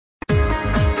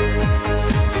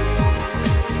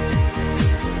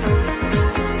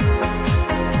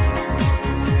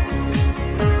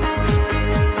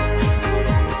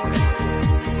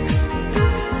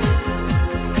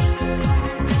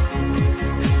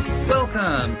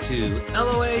welcome to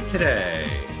LOA Today.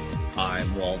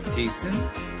 I'm Walt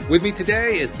Thiessen. With me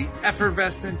today is the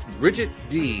effervescent Bridget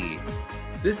D.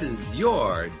 This is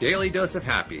your daily dose of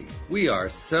happy. We are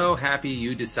so happy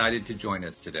you decided to join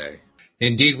us today.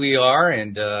 Indeed we are,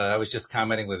 and I was just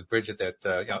commenting with Bridget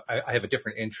that I have a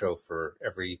different intro for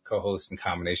every co-host and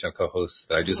combination of co-hosts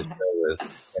that I do the show with.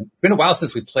 And it's been a while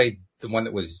since we played the one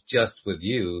that was just with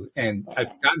you, and I've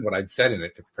forgotten what I'd said in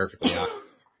it, to be perfectly honest.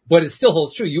 But it still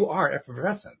holds true. You are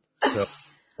effervescent. So,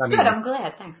 I mean, good. I'm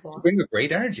glad. Thanks, Walt. You bring a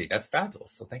great energy. That's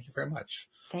fabulous. So thank you very much.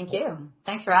 Thank you.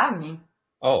 Thanks for having me.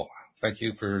 Oh, thank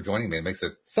you for joining me. It makes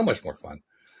it so much more fun.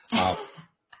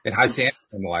 And hi, Sam,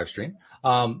 in the live stream.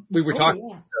 We were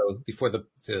talking before the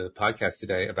podcast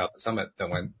today about the summit that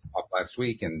went off last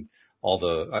week, and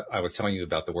I was telling you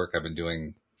about the work I've been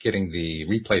doing getting the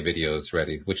replay videos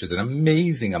ready, which is an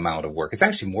amazing amount of work. It's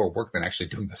actually more work than actually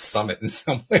doing the summit in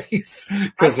some ways,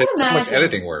 because it's so much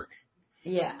editing work.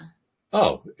 Yeah.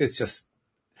 Oh, it's just,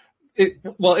 think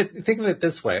of it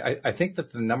this way. I think that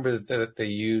the number that they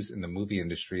use in the movie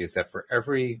industry is that for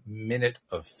every minute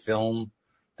of film,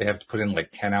 they have to put in like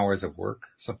 10 hours of work,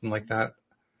 something like that.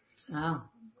 Oh.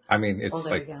 I mean, it's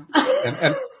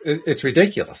and it's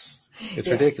ridiculous. It's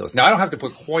ridiculous. Now, I don't have to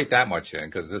put quite that much in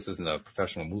because this isn't a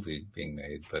professional movie being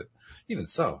made, but even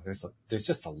so, there's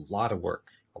just a lot of work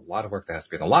that has to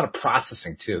be, and a lot of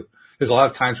processing too. There's a lot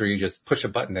of times where you just push a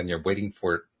button and you're waiting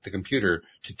for the computer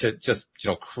to just,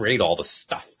 create all the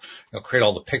stuff, create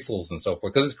all the pixels and so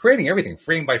forth, because it's creating everything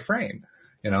frame by frame,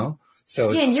 So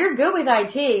and you're good with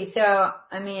IT. So,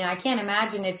 I mean, I can't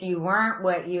imagine if you weren't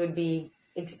what you would be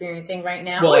experiencing right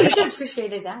now. Well, you could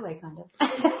appreciate it that way, kind of.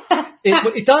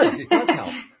 It does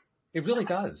help. It really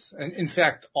does. And in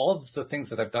fact, all of the things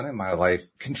that I've done in my life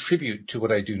contribute to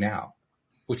what I do now,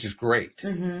 which is great.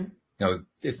 Mm-hmm.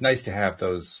 It's nice to have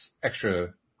those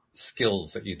extra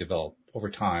skills that you develop over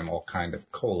time, all kind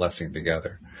of coalescing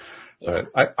together. Yeah.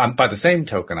 But I'm by the same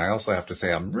token, I also have to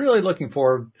say, I'm really looking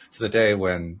forward to the day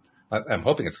when I'm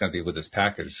hoping it's going to be with this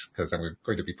package, because I'm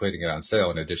going to be putting it on sale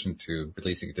in addition to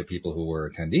releasing it to people who were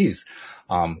attendees,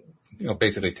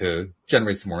 basically to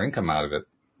generate some more income out of it.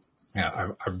 Yeah,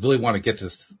 I really want to get to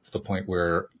the point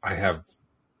where I have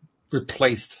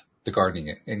replaced the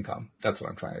gardening income. That's what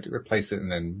I'm trying to do. Replace it and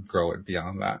then grow it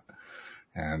beyond that.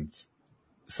 And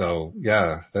so,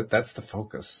 that's the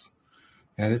focus.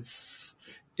 And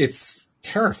it's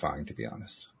terrifying, to be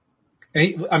honest.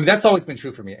 That's always been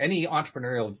true for me. Any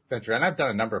entrepreneurial venture, and I've done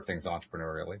a number of things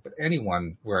entrepreneurially, but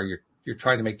anyone where you're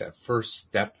trying to make that first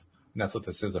step, and that's what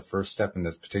this is, a first step in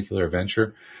this particular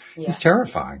venture, is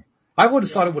terrifying. I would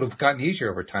have thought it would have gotten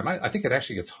easier over time. I think it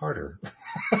actually gets harder.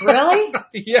 Really?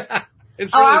 Yeah.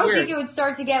 It's really I would weird. think it would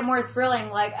start to get more thrilling.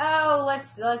 Like,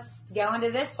 let's go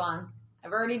into this one.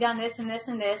 I've already done this and this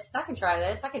and this. I can try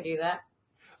this. I can do that.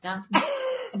 No.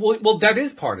 Well, that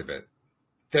is part of it.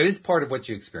 That is part of what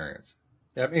you experience.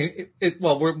 I mean,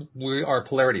 we are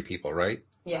polarity people, right?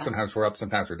 Yeah. Sometimes we're up,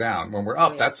 sometimes we're down. When we're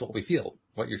up, that's what we feel.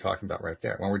 What you're talking about right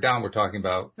there. When we're down, we're talking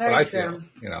about what I feel.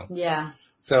 Yeah.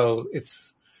 So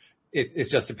it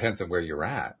just depends on where you're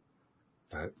at.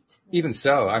 But even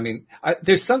so, I mean,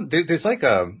 there's an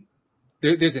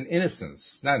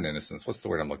innocence, not an innocence. What's the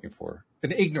word I'm looking for?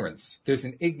 An ignorance. There's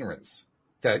an ignorance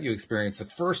that you experience the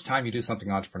first time you do something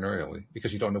entrepreneurially,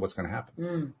 because you don't know what's going to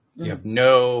happen. You have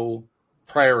no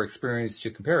prior experience to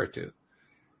compare it to.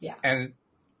 Yeah. And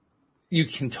you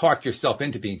can talk yourself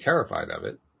into being terrified of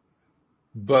it.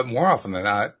 But more often than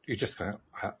not, you're just kind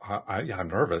of, I'm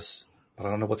nervous, but I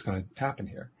don't know what's going to happen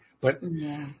here. But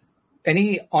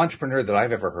any entrepreneur that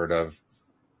I've ever heard of,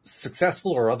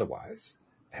 successful or otherwise,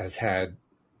 has had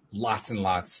lots and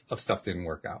lots of stuff that didn't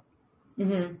work out.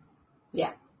 Mm-hmm.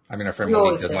 Yeah. I mean, our friend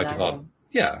Monique doesn't like to call it.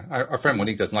 Yeah, our friend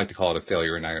Monique doesn't like to call it a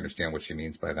failure, and I understand what she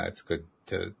means by that. It's good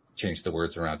to change the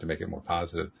words around to make it more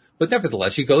positive. But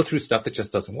nevertheless, you go through stuff that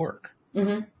just doesn't work.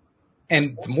 Mm-hmm.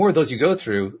 And the more of those you go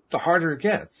through, the harder it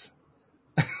gets.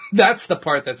 That's the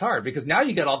part that's hard, because now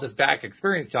you get all this back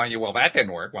experience telling you, well, that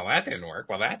didn't work. Well, that didn't work.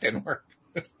 Well, that didn't work.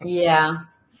 Yeah.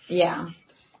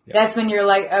 That's when you're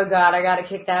like, oh God, I got to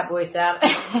kick that voice out.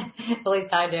 At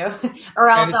least I do. Or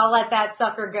else I'll let that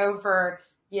sucker go for,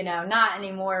 not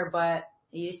anymore, but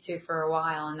I used to for a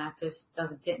while, and that just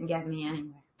didn't get me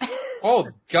anywhere. Oh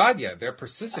God, yeah. They're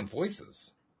persistent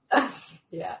voices.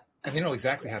 Yeah. And they know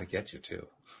exactly how to get you too.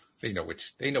 They know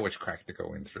which crack to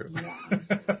go in through.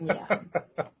 Yeah.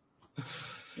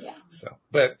 So,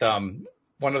 but,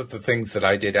 one of the things that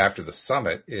I did after the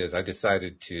summit is I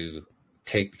decided to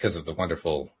take, because of the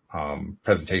wonderful,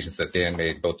 presentations that Dan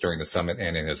made both during the summit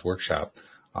and in his workshop,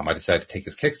 I decided to take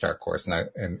his Kickstart course.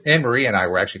 And Anne Marie and I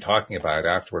were actually talking about it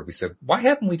afterward. We said, why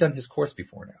haven't we done his course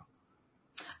before now?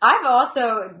 I've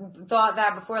also thought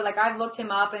that before. Like, I've looked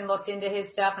him up and looked into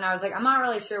his stuff, and I was like, I'm not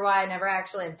really sure why I never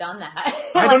actually have done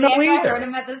that. I don't know after either. I heard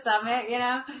him at the summit,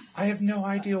 I have no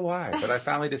idea why, but I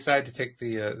finally decided to take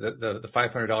the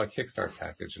 $500 Kickstart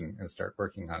package and start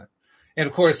working on it. And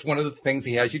of course, one of the things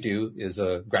he has you do is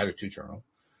a gratitude journal.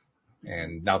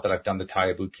 And now that I've done the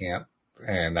Taya boot camp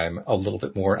and I'm a little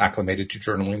bit more acclimated to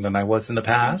journaling than I was in the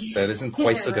past, that isn't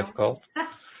quite so difficult.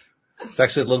 It's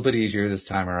actually a little bit easier this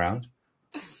time around.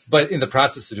 But in the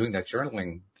process of doing that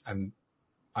journaling, I'm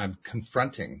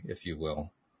confronting, if you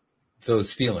will,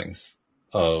 those feelings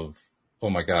of, oh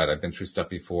my God, I've been through stuff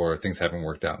before, things haven't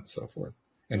worked out and so forth,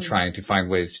 and trying to find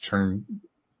ways to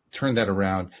turn that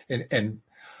around. And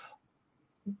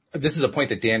this is a point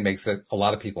that Dan makes that a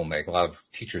lot of people make, a lot of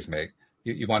teachers make.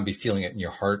 You want to be feeling it in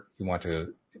your heart. You want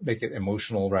to make it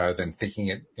emotional rather than thinking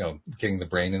it, getting the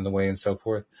brain in the way and so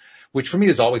forth, which for me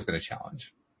has always been a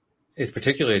challenge. It's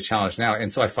particularly a challenge now.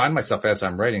 And so I find myself as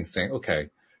I'm writing saying, okay,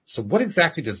 so what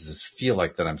exactly does this feel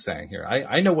like that I'm saying here?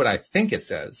 I know what I think it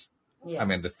says. Yeah. I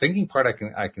mean, the thinking part,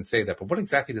 I can say that, but what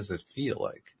exactly does it feel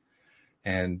like?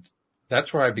 And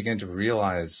that's where I begin to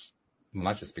realize, well,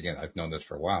 not just begin, I've known this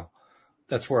for a while.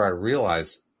 That's where I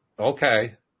realize,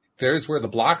 okay, there's where the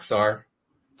blocks are.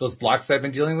 Those blocks I've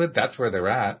been dealing with, that's where they're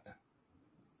at.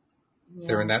 Yeah,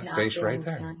 they're in that space right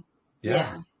there. Fun.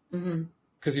 Yeah.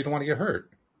 Because you don't want to get hurt.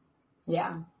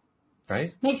 Yeah.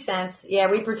 Right? Makes sense.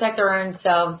 Yeah, we protect our own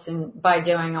selves by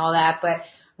doing all that. But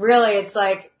really, it's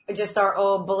like just our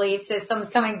old belief systems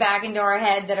coming back into our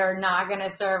head that are not going to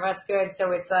serve us good.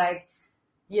 So it's like,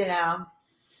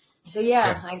 So,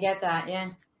 yeah, I get that. Yeah.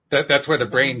 That's where the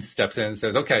brain steps in and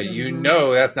says, okay,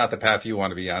 that's not the path you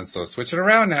want to be on. So switch it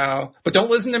around now. But don't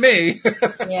listen to me.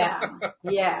 Yeah.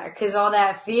 Yeah. Because all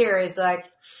that fear is like,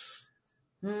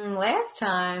 last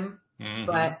time.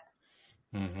 But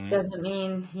doesn't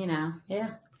mean, yeah.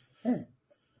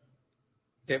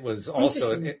 It was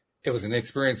also, it was an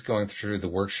experience going through the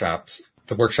workshop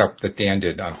that Dan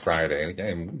did on Friday.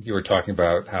 And you were talking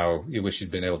about how you wish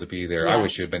you'd been able to be there. Yeah. I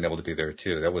wish you'd been able to be there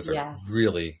too. That was a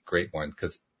really great one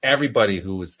because everybody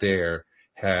who was there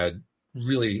had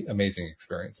really amazing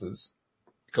experiences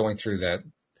going through that.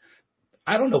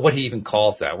 I don't know what he even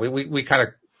calls that. We kind of,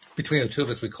 between the two of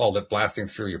us, we called it blasting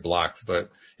through your blocks, but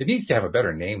it needs to have a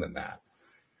better name than that.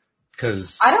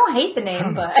 Because I don't hate the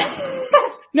name, but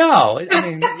no, I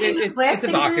mean it's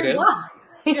evocative.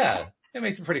 Yeah, it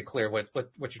makes it pretty clear what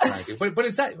you're trying to do. But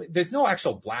it's that there's no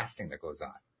actual blasting that goes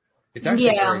on. It's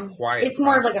actually very quiet. It's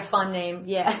more of like a fun name.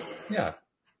 Yeah. Yeah.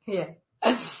 Yeah.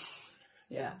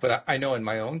 Yeah. But I know in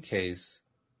my own case,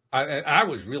 I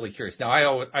was really curious.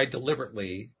 Now I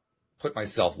deliberately put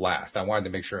myself last. I wanted to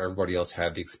make sure everybody else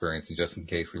had the experience, and just in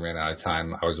case we ran out of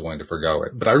time, I was willing to forgo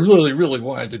it. But I really, really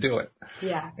wanted to do it.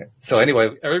 Yeah. So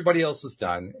anyway, everybody else was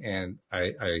done, and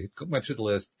I went through the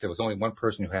list. There was only one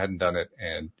person who hadn't done it,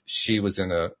 and she was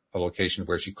in a location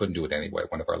where she couldn't do it anyway.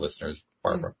 One of our listeners,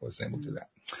 Barbara, wasn't able to do that.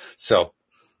 So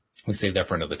we saved that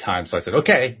for another time. So I said,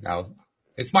 okay, now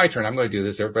it's my turn. I'm going to do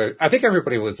this. I think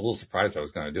everybody was a little surprised I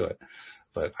was going to do it.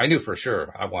 But I knew for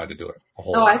sure I wanted to do it a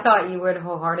whole lot. I thought you would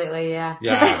wholeheartedly, yeah.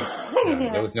 Yeah,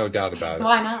 there was no doubt about it.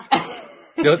 Why not?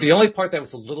 The only part that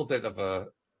was a little bit of a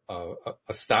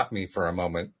stop me for a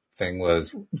moment thing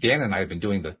was Dan and I have been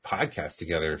doing the podcast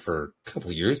together for a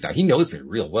couple of years now. He knows me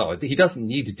real well. He doesn't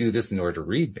need to do this in order to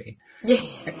read me. Yeah.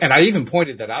 And I even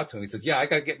pointed that out to him. He says, I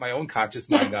got to get my own conscious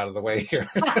mind out of the way here.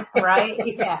 Right?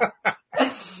 Yeah.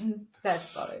 That's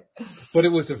funny. But it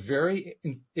was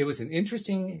an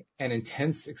interesting and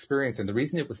intense experience. And the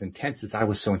reason it was intense is I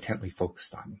was so intently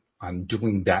focused on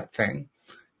doing that thing.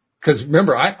 Because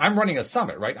remember, I'm running a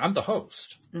summit, right? I'm the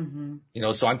host.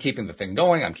 Mm-hmm. So I'm keeping the thing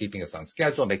going. I'm keeping us on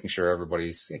schedule, making sure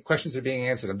everybody's questions are being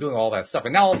answered. I'm doing all that stuff.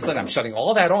 And now all of a sudden I'm shutting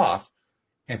all that off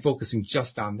and focusing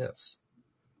just on this.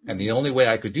 And the only way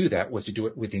I could do that was to do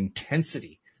it with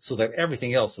intensity so that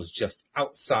everything else was just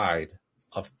outside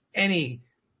of any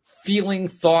feeling,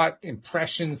 thought,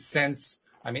 impression, sense.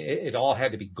 I mean, it all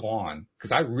had to be gone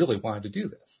because I really wanted to do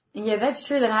this. Yeah, that's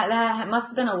true. That must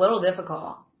have been a little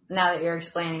difficult now that you're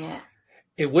explaining it.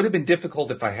 It would have been difficult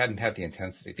if I hadn't had the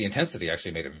intensity. The intensity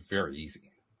actually made it very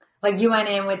easy. Like you went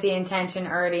in with the intention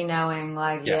already knowing,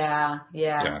 like, yes.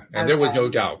 Yeah. And there was no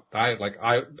doubt.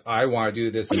 I want to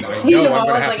do this and I know I'm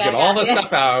going to have to get all this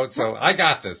stuff out. So I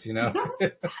got this,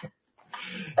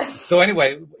 So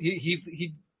anyway,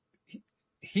 he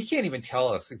can't even tell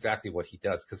us exactly what he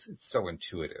does because it's so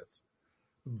intuitive.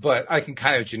 But I can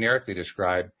kind of generically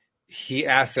describe, he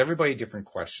asks everybody different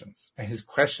questions. And his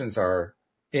questions are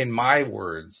in my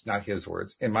words, not his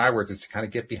words, in my words, is to kind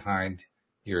of get behind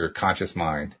your conscious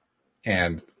mind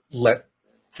and let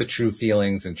the true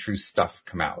feelings and true stuff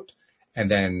come out. And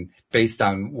then based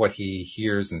on what he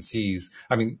hears and sees,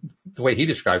 I mean, the way he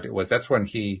described it was that's when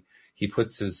he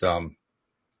puts his, what's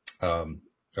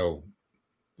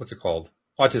it called?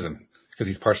 Autism, because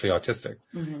he's partially autistic.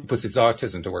 Mm-hmm. He puts his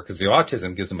autism to work because the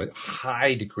autism gives him a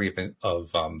high degree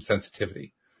of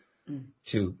sensitivity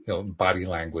to body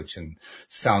language and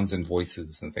sounds and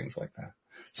voices and things like that.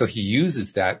 So he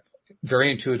uses that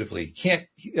very intuitively.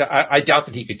 I doubt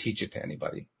that he could teach it to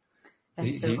anybody.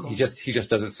 Cool. He just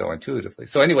does it so intuitively.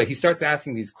 So anyway, he starts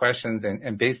asking these questions,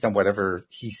 and based on whatever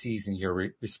he sees in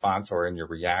your response or in your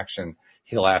reaction,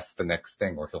 he'll ask the next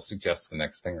thing, or he'll suggest the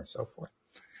next thing, or so forth.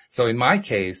 So in my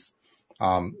case,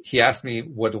 he asked me,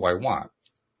 what do I want?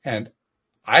 And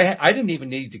I didn't even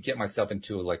need to get myself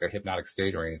into like a hypnotic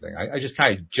state or anything. I just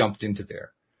kind of jumped into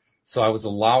there. So I was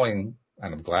allowing,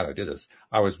 and I'm glad I did this,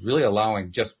 I was really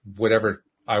allowing just whatever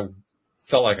I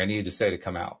felt like I needed to say to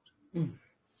come out. Mm.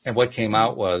 And what came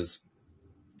out was,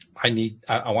 I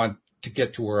want to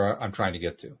get to where I'm trying to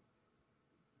get to.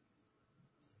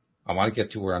 I want to get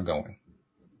to where I'm going.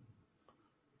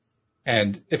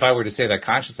 And if I were to say that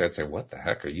consciously, I'd say, what the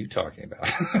heck are you talking about?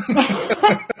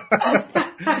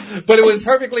 But it was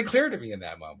perfectly clear to me in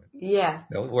that moment. Yeah.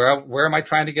 Where am I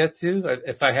trying to get to?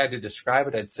 If I had to describe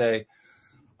it, I'd say,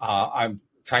 I'm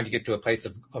trying to get to a place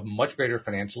of much greater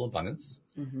financial abundance.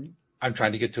 Mm-hmm. I'm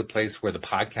trying to get to a place where the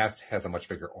podcast has a much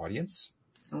bigger audience.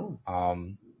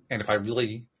 And if I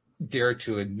really dare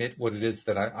to admit what it is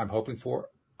that I'm hoping for,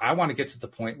 I want to get to the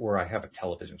point where I have a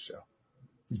television show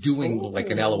doing like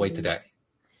an LOA Today.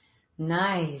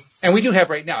 Nice. And we do have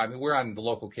right now, I mean, we're on the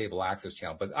local cable access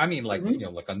channel, but I mean like,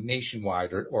 like a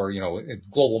nationwide or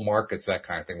global markets, that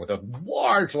kind of thing with a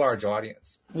large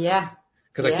audience. Yeah.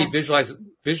 Because I keep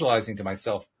visualizing to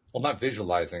myself, well, not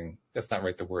visualizing, that's not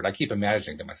right the word. I keep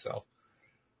imagining to myself,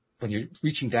 when you're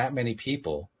reaching that many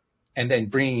people and then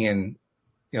bringing in,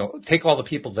 take all the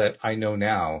people that I know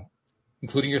now,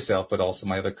 including yourself, but also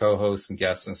my other co-hosts and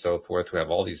guests and so forth, who have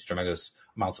all these tremendous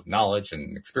amounts of knowledge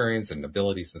and experience and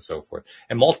abilities and so forth,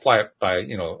 and multiply it by,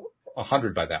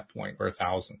 100 by that point, or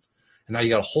 1,000. And now you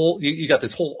got you got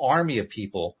this whole army of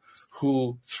people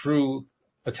who, through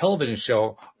a television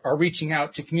show, are reaching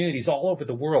out to communities all over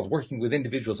the world, working with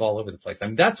individuals all over the place. I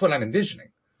mean, that's what I'm envisioning.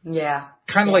 Yeah.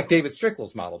 Kind of like David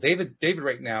Strickle's model. David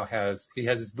right now has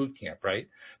his boot camp, right?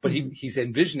 But he's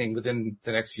envisioning within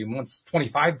the next few months,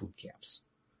 25 boot camps,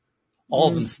 all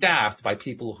of them staffed by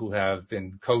people who have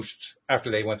been coached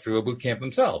after they went through a boot camp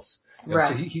themselves. Right.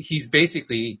 So he's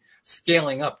basically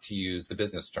scaling up, to use the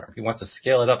business term. He wants to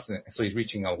scale it up. So he's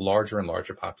reaching a larger and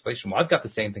larger population. Well, I've got the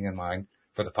same thing in mind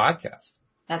for the podcast.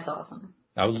 That's awesome.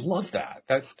 I would love that.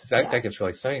 That gets really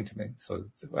exciting to me. So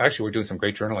actually, we're doing some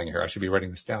great journaling here. I should be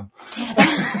writing this down.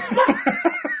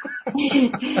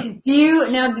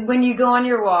 When you go on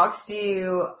your walks, do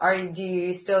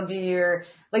you still do your,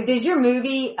 like, does your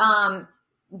movie,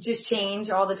 just change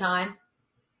all the time?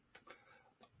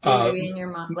 Your movie in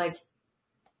your mind, like?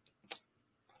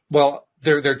 Well,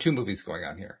 there are two movies going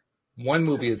on here. One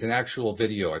movie is an actual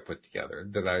video I put together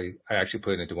that I actually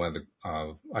put into one of the,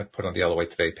 I put on the LOA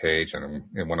Today page and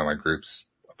in one of my groups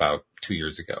about 2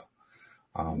 years ago,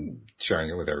 sharing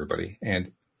it with everybody.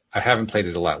 And I haven't played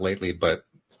it a lot lately, but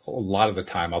a lot of the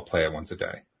time I'll play it once a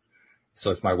day.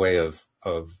 So it's my way of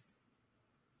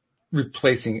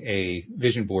replacing a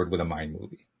vision board with a mind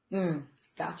movie.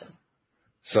 Gotcha.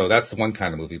 So that's the one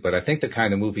kind of movie. But I think the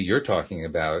kind of movie you're talking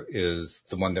about is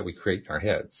the one that we create in our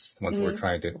heads, the ones that we're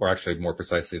trying to, or actually more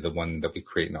precisely, the one that we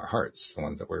create in our hearts, the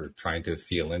ones that we're trying to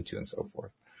feel into and so forth.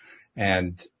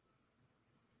 And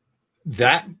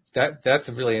that's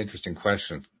a really interesting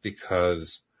question,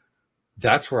 because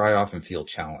that's where I often feel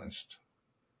challenged.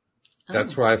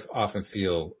 That's where I often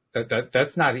feel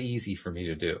that's not easy for me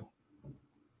to do.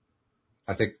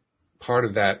 I think part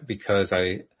of that, because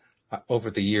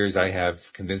over the years, I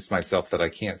have convinced myself that I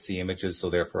can't see images, so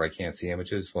therefore I can't see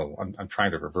images. Well, I'm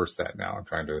trying to reverse that now. I'm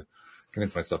trying to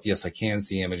convince myself, yes, I can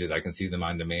see images. I can see them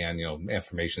on demand,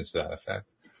 affirmations to that effect.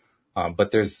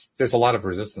 But there's a lot of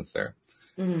resistance there.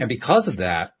 And because of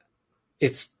that,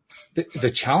 it's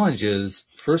the challenge is,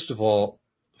 first of all,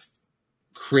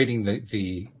 creating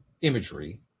the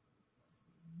imagery,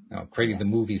 creating the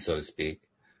movie, so to speak.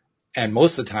 And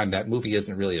most of the time, that movie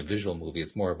isn't really a visual movie.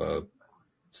 It's more of a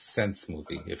sense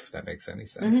movie, if that makes any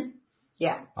sense.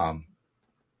 Yeah.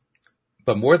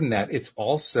 But more than that, it's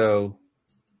also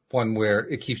one where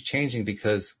it keeps changing,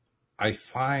 because I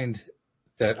find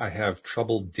that I have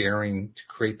trouble daring to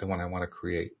create the one I want to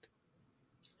create.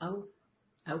 Oh,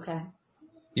 okay.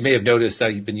 You may have noticed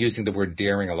that you've been using the word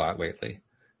daring a lot lately.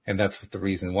 And that's the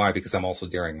reason why, because I'm also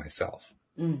daring myself.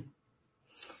 Mm.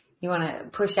 You want to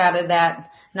push out of that,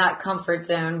 not comfort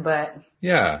zone, but.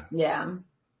 Yeah. Yeah.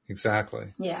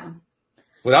 Exactly. Yeah.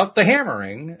 Without the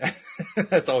hammering,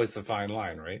 that's always the fine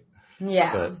line, right?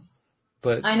 Yeah.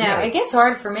 But I know yeah. it gets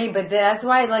hard for me, but that's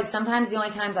why like sometimes the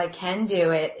only times I can do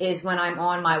it is when I'm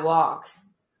on my walks.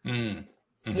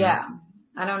 Mm-hmm. Yeah.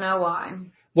 I don't know why.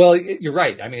 Well, you're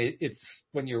right. I mean, it's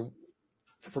when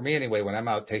for me anyway, when I'm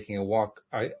out taking a walk,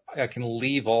 I can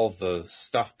leave all the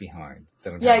stuff behind.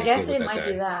 Yeah, I guess it might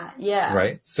be that. Yeah.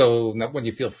 Right. So when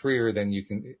you feel freer, then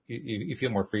you feel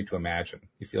more free to imagine.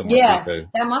 You feel more free to,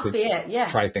 that must be it. Yeah.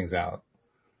 Try things out.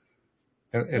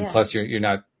 And plus you're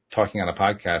not talking on a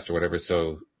podcast or whatever.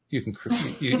 So you can,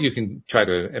 you can try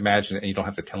to imagine it and you don't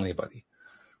have to tell anybody.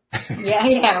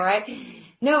 Yeah. Right.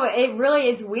 No,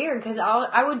 it's weird because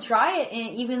I would try it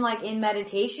even like in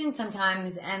meditation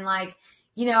sometimes and like,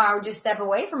 you know, I would just step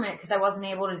away from it because I wasn't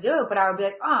able to do it, but I would be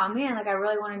like, oh man, like I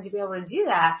really wanted to be able to do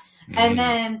that. Mm-hmm. And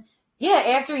then,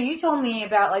 after you told me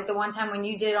about like the one time when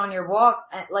you did it on your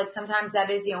walk, like sometimes that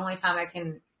is the only time I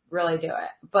can really do it,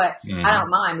 but I don't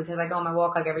mind because I go on my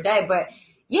walk like every day, but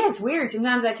yeah, it's weird.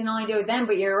 Sometimes I can only do it then,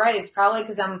 but you're right. It's probably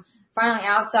because I'm finally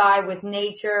outside with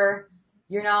nature.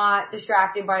 You're not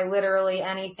distracted by literally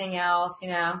anything else, you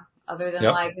know, other than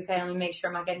like, okay, let me make sure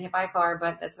I'm not getting hit by a car,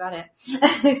 but that's about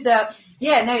it. So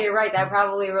yeah, no, you're right. That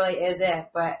probably really is it.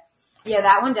 But yeah,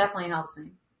 that one definitely helps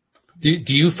me.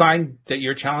 Do you find that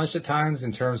you're challenged at times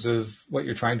in terms of what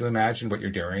you're trying to imagine, what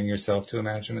you're daring yourself to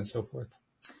imagine and so forth?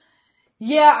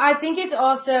 Yeah, I think it's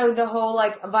also the whole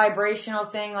like vibrational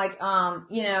thing. Like,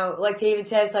 you know, like David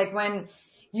says, like when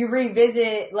you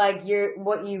revisit like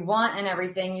what you want and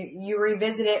everything, you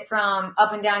revisit it from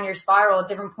up and down your spiral at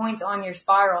different points on your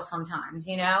spiral sometimes,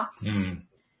 you know? Mm.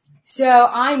 So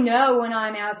I know when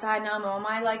I'm outside and I'm on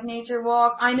my like nature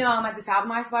walk, I know I'm at the top of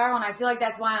my spiral and I feel like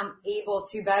that's why I'm able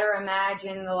to better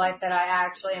imagine the life that I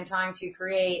actually am trying to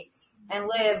create and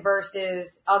live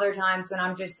versus other times when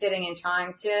I'm just sitting and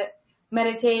trying to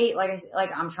meditate. Like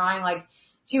I'm trying like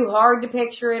too hard to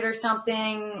picture it or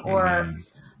something or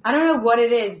I don't know what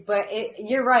it is, but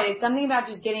you're right. It's something about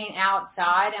just getting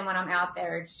outside. And when I'm out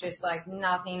there, it's just like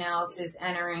nothing else is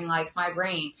entering like my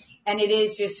brain. And it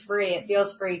is just free. It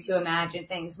feels free to imagine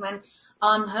things. When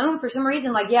I'm home, for some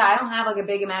reason, like, I don't have like a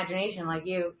big imagination like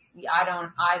you. I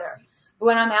don't either. But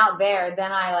when I'm out there,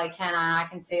 then I like I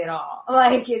can see it all.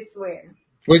 Like it's weird.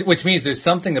 Which means there's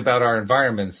something about our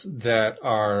environments that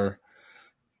are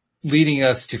leading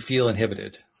us to feel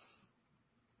inhibited.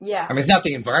 Yeah. I mean, it's not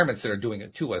the environments that are doing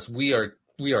it to us. We are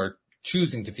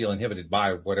choosing to feel inhibited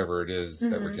by whatever it is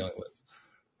that we're dealing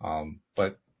with.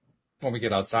 But when we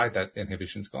get outside, that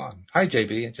inhibition's gone. Hi,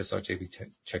 JB. I just saw JB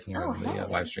checking in on the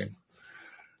live stream.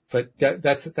 But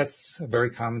that's a very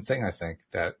common thing, I think,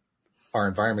 that our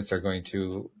environments are going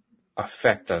to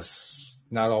affect us,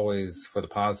 not always for the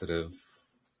positive,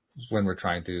 when we're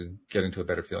trying to get into a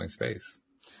better feeling space.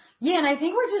 Yeah, and I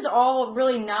think we're just all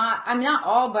really not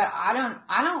all, but I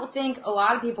don't think a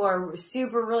lot of people are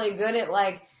super really good at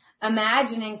like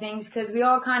imagining things because we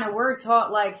all kind of were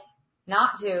taught like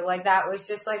not to, like that was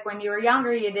just like when you were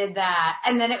younger you did that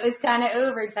and then it was kind of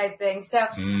over type thing. So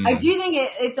I do think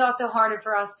it's also harder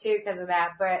for us too because of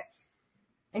that, but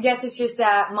I guess it's just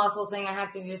that muscle thing. I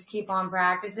have to just keep on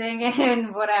practicing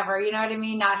and whatever, you know what I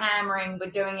mean? Not hammering,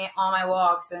 but doing it on my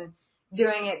walks and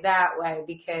doing it that way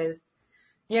because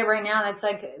right now that's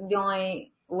like the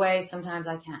only way sometimes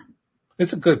I can.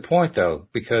 It's a good point though,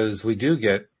 because we do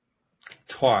get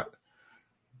taught,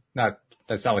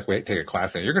 that's not like we take a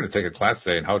class and you're going to take a class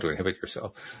today on how to inhibit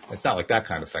yourself. It's not like that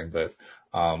kind of thing, but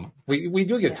we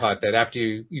do get taught that after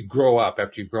you grow up,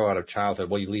 after you grow out of childhood,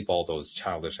 well, you leave all those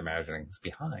childish imaginings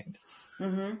behind.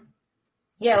 Mm-hmm.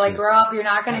 Yeah, like grow up, you're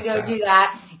not going to go do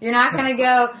that. You're not going to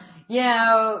go,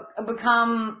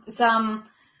 become some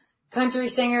country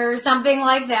singer or something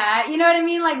like that. You know what I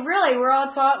mean? Like really, we're all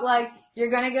taught like you're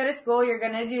going to go to school, you're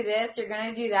going to do this, you're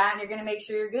going to do that, and you're going to make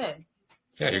sure you're good.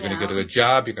 Yeah, you're going to go to a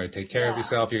job, you're going to take care of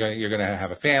yourself, you're going to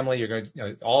have a family, you're going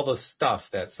to, all the stuff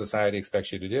that society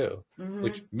expects you to do,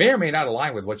 which may or may not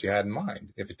align with what you had in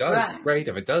mind. If it does, great.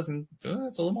 If it doesn't,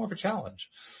 it's a little more of a challenge.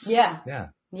 Yeah. Yeah.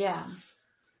 Yeah.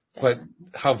 But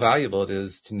how valuable it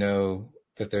is to know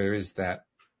that there is that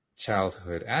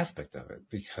childhood aspect of it,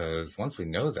 because once we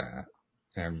know that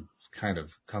and kind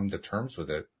of come to terms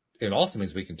with it, it also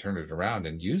means we can turn it around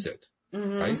and use it,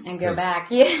 right? And go back.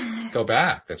 Yeah. Go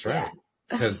back. That's right. Yeah.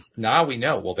 Because now we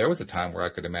know, well, there was a time where I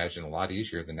could imagine a lot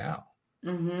easier than now.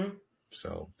 Mm-hmm.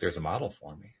 So there's a model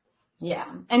for me. Yeah.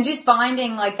 And just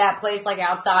finding like that place like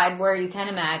outside where you can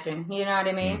imagine, you know what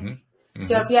I mean? Mm-hmm.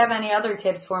 So if you have any other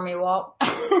tips for me, Walt.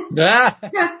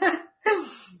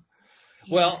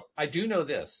 Well, I do know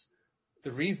this.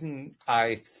 The reason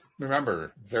I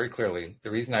remember very clearly,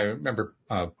 the reason I remember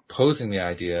posing the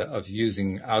idea of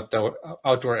using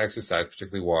outdoor exercise,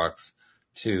 particularly walks,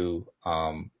 to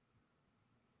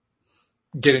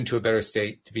get into a better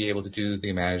state, to be able to do the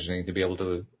imagining, to be able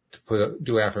to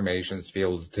do affirmations, to be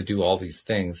able to do all these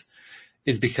things,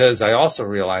 is because I also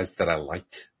realized that I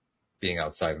liked being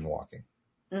outside and walking.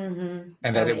 Mm-hmm.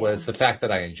 And that it was the fact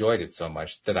that I enjoyed it so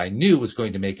much that I knew was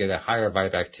going to make it a higher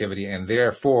vibe activity and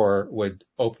therefore would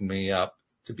open me up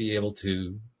to be able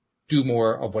to do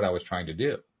more of what I was trying to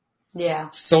do. Yeah.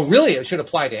 So really it should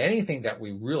apply to anything that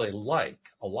we really like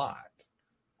a lot.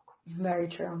 Very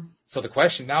true. So the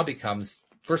question now becomes,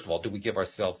 first of all, do we give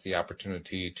ourselves the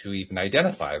opportunity to even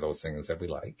identify those things that we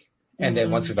like? And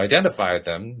then once we've identified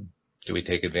them, do we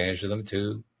take advantage of them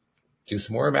to do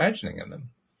some more imagining in them?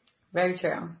 Very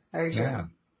true. Very true. Yeah.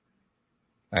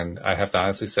 And I have to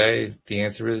honestly say the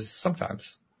answer is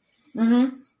sometimes.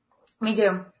 Mm-hmm. Me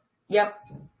too. Yep.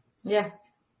 Yeah.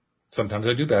 Sometimes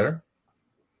I do better.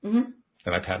 Mm-hmm.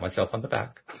 And I pat myself on the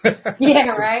back. Yeah,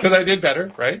 right? Because I did better,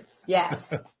 right? Yes.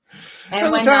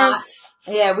 And when not,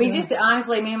 yeah, we just,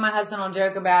 honestly, me and my husband will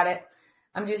joke about it.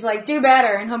 I'm just like, do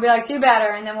better. And he'll be like, do better.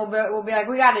 And then we'll be like,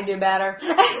 we got to do better.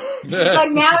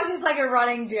 Like now it's just like a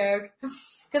running joke.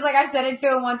 Cause like I said it to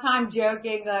him one time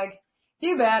joking, like,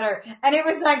 do better. And it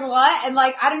was like, what? And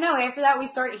like, I don't know. After that, we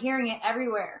started hearing it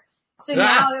everywhere. So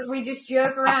now we just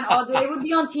joke around all day. It would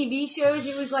be on TV shows.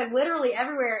 It was like literally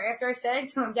everywhere after I said it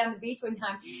to him down the beach one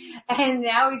time. And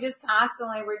now we just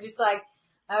constantly, we're just like,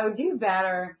 oh, do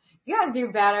better. You gotta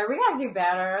do better. We gotta do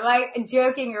better. Like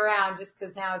joking around just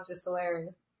cause now it's just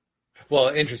hilarious. Well,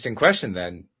 interesting question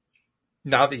then.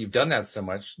 Now that you've done that so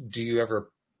much, do you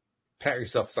ever pat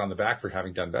yourself on the back for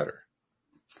having done better?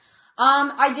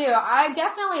 I do. I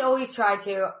definitely always try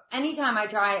to. Anytime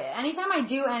I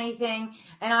do anything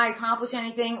and I accomplish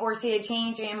anything or see a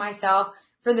change in myself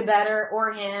for the better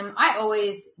or him, I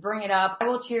always bring it up. I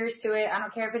will cheers to it. I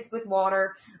don't care if it's with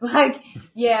water. Like,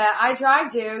 yeah, I try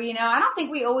to, you know, I don't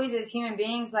think we always as human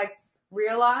beings like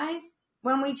realize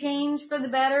when we change for the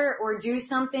better or do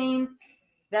something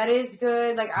that is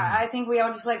good. Like, I think we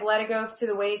all just like let it go to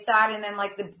the wayside and then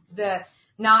like the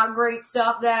not great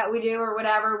stuff that we do or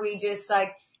whatever, we just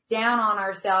like down on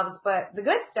ourselves, but the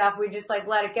good stuff, we just like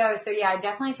let it go. So yeah, I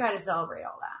definitely try to celebrate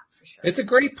all that for sure. It's a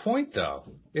great point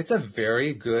though. It's a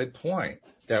very good point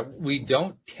that we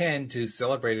don't tend to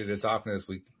celebrate it as often as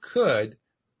we could,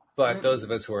 but those of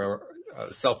us who are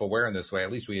self-aware in this way,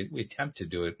 at least we attempt to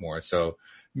do it more. So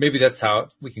maybe that's how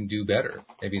we can do better.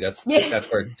 Maybe that's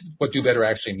where what do better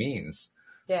actually means.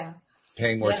 Yeah.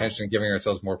 Paying more attention and giving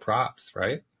ourselves more props,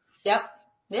 right? Yep.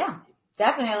 Yeah,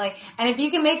 definitely. And if you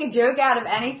can make a joke out of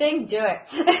anything, do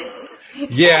it.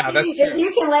 Yeah, that's true. If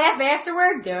you can laugh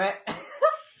afterward, do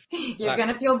it. You're going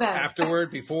to feel better. Afterward,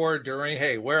 before, during,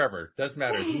 hey, wherever. Doesn't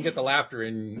matter. If you can get the laughter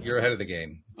in, you're ahead of the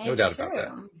game. No doubt about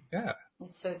that. Yeah.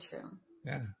 It's so true.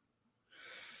 Yeah.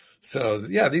 So,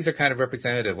 yeah, these are kind of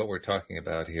representative. What we're talking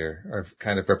about here are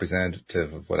kind of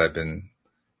representative of what I've been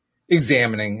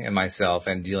examining in myself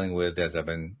and dealing with as I've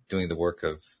been doing the work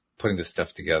of putting this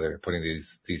stuff together, putting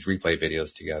these replay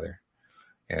videos together.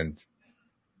 And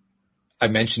I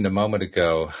mentioned a moment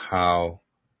ago how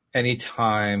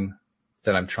anytime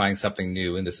that I'm trying something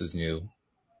new, and this is new,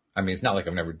 I mean, it's not like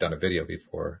I've never done a video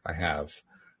before. I have,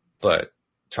 but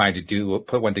trying to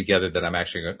put one together that I'm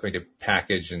actually going to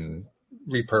package and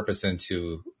repurpose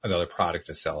into another product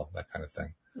to sell, that kind of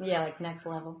thing. Yeah, like next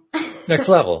level. Next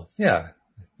level. Yeah.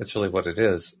 That's really what it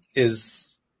is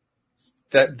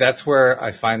that's where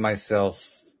I find myself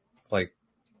like,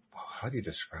 how do you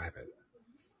describe it?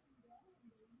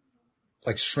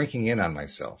 Like shrinking in on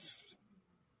myself.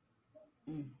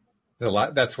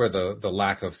 That's where the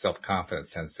lack of self-confidence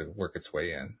tends to work its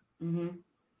way in. Mm-hmm.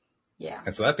 Yeah.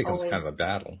 And so that becomes kind of a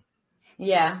battle.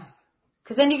 Yeah.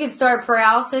 Cause then you could start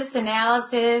paralysis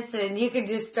analysis and you could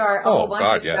just start a whole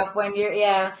bunch of stuff when you're,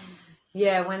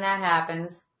 when that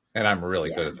happens. And I'm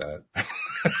really good at that.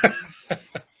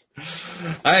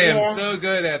 I am so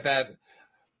good at that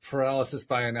paralysis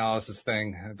by analysis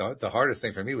thing. The hardest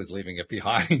thing for me was leaving it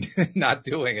behind, not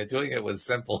doing it. Doing it was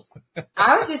simple.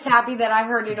 I was just happy that I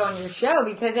heard it on your show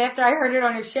because after I heard it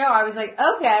on your show, I was like,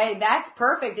 okay, that's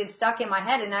perfect. It stuck in my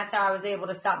head and that's how I was able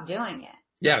to stop doing it.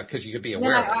 Yeah, because you could be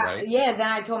aware of it, right? Yeah,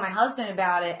 then I told my husband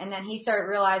about it and then he started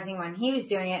realizing when he was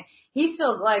doing it, he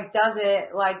still like does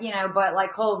it like, you know, but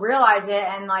like he'll realize it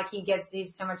and like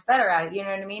he's so much better at it. You know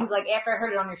what I mean? Like after I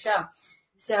heard it on your show.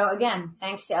 So again,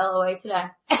 thanks to LOA today.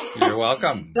 You're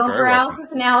welcome. Don't Very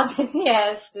paralysis welcome. analysis.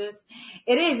 Yeah,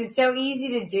 it's so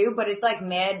easy to do, but it's like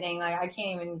maddening. Like I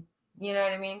can't even, you know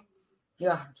what I mean?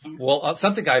 Yeah, I can't. Well,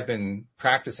 something I've been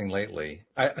practicing lately,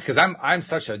 because I'm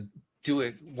such a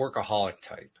workaholic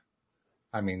type.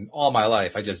 I mean, all my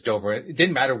life, I just dove it. It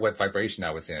didn't matter what vibration I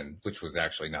was in, which was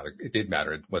actually it did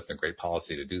matter. It wasn't a great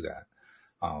policy to do that.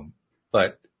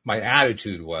 But my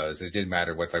attitude was, it didn't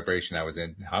matter what vibration I was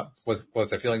in.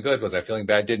 Was I feeling good? Was I feeling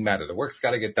bad? Didn't matter. The work's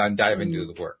got to get done. Dive into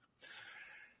the work,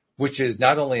 which is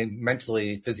not only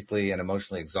mentally, physically, and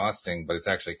emotionally exhausting, but it's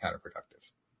actually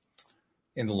counterproductive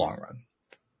in the long run.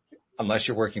 Unless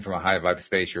you're working from a high vibe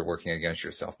space, you're working against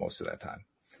yourself most of that time.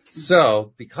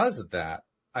 So because of that,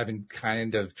 I've been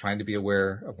kind of trying to be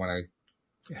aware of when I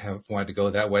have wanted to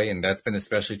go that way. And that's been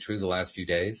especially true the last few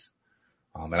days.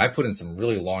 And I put in some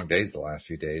really long days the last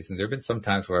few days. And there have been some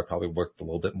times where I probably worked a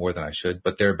little bit more than I should.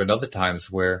 But there have been other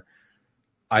times where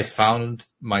I found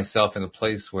myself in a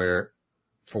place where,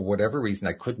 for whatever reason,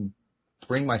 I couldn't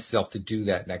bring myself to do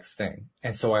that next thing.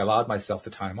 And so I allowed myself the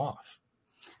time off.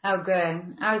 Oh,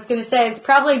 good. I was going to say, it's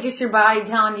probably just your body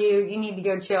telling you need to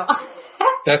go chill.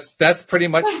 That's pretty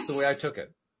much the way I took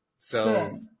it. So,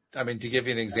 good. I mean, to give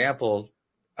you an example,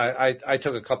 I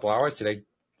took a couple hours today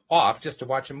off just to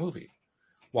watch a movie.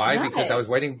 Why? Nice. Because I was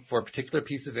waiting for a particular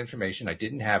piece of information. I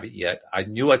didn't have it yet. I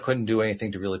knew I couldn't do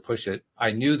anything to really push it.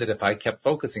 I knew that if I kept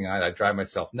focusing on it, I'd drive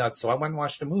myself nuts. So I went and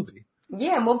watched a movie.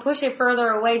 Yeah, and we'll push it further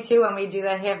away too when we do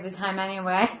that half the time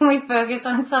anyway. We focus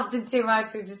on something too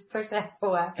much, we just push that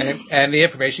away. And the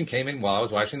information came in while I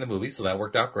was watching the movie, so that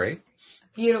worked out great.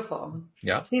 Beautiful.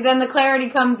 Yeah. See, then the clarity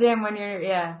comes in when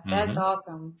that's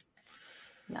awesome.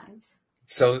 Nice.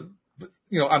 So,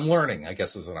 I'm learning, I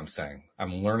guess is what I'm saying.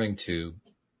 I'm learning to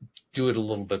do it a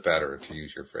little bit better, to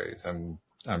use your phrase. I'm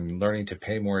learning to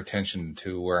pay more attention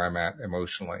to where I'm at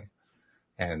emotionally.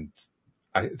 And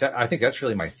I think that's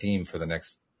really my theme for the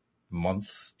next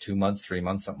month, 2 months, 3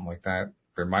 months, something like that.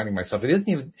 Reminding myself, it isn't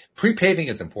even, pre-paving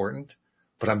is important,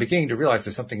 but I'm beginning to realize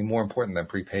there's something more important than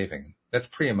pre-paving. That's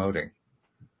pre-emoting.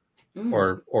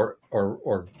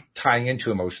 Or tying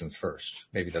into emotions first.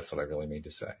 Maybe that's what I really mean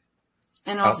to say.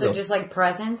 And also just like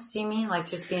presence, do you mean? Like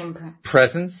just being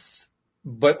presence,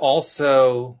 but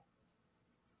also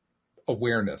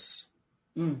awareness.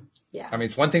 Yeah. I mean,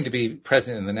 it's one thing to be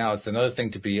present in the now. It's another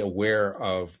thing to be aware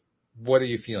of what are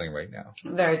you feeling right now.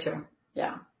 Very true.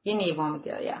 Yeah. You need one with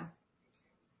you. Yeah.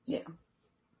 Yeah.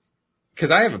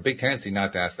 Because I have a big tendency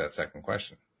not to ask that second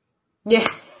question. Yeah.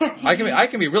 I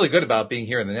can be really good about being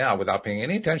here in the now without paying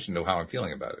any attention to how I'm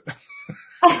feeling about it.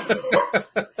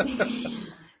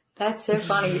 That's so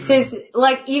funny. So,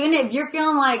 like, even if you're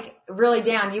feeling like really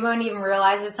down, you won't even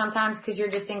realize it sometimes because you're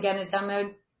just in getting it done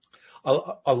mode.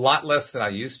 A lot less than I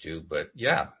used to, but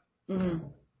yeah. Mm-hmm.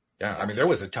 Yeah. I mean, there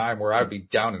was a time where I'd be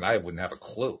down and I wouldn't have a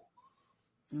clue.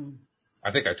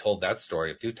 I think I told that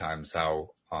story a few times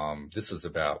how, this was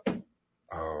about,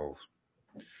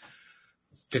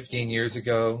 15 years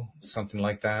ago, something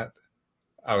like that.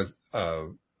 I was,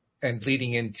 and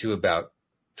leading into about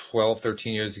 12,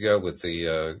 13 years ago with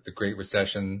the Great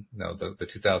Recession, the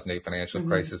 2008 financial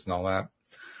crisis and all that,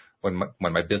 when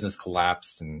my business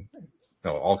collapsed and,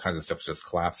 all kinds of stuff was just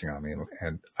collapsing on me.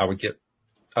 And I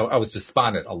was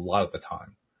despondent a lot of the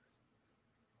time.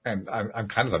 And I'm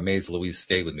kind of amazed Louise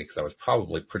stayed with me because I was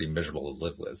probably pretty miserable to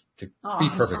live with, to be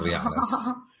perfectly honest.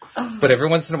 But every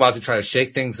once in a while to try to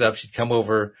shake things up, she'd come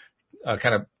over,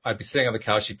 I'd be sitting on the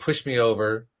couch. She'd push me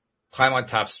over, climb on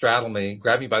top, straddle me,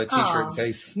 grab me by the t-shirt and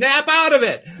say, snap out of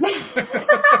it.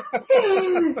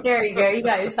 There you go. You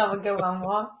got yourself a good one,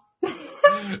 Walt.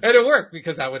 And it worked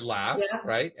because I would laugh,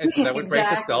 right? And so that would break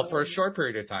the spell for a short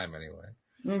period of time anyway.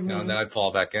 And then I'd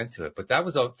fall back into it. But that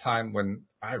was a time when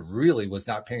I really was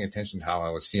not paying attention to how I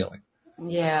was feeling.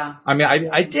 Yeah. I mean,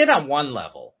 I did on one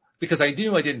level because I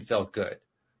knew I didn't feel good.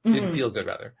 Didn't feel good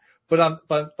rather.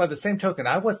 But by the same token,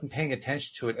 I wasn't paying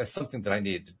attention to it as something that I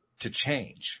needed to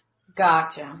change.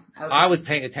 Gotcha. Okay. I was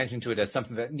paying attention to it as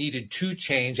something that needed to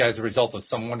change as a result of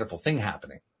some wonderful thing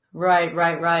happening.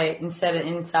 Right. Instead of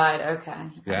inside. Okay.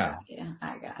 Yeah.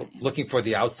 I got you. Looking for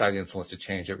the outside influence to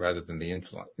change it rather than the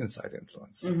inside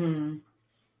influence. Mm-hmm.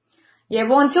 Yeah.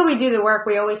 Well, until we do the work,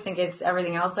 we always think it's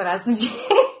everything else that has to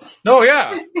change. Oh,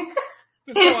 yeah.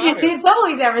 It's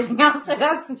always everything else that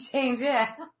has to change.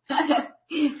 Yeah.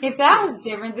 If that was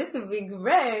different, this would be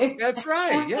great. That's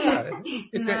right. Yeah.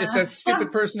 It's that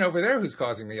stupid person over there who's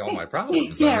causing me all my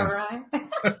problems. Yeah, right.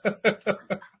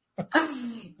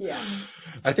 Yeah.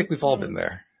 I think we've all been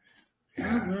there. Yeah.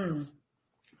 Mm-hmm.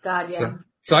 God, yeah.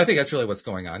 So I think that's really what's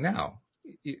going on now.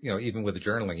 Even with the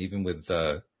journaling, even with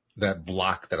that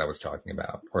block that I was talking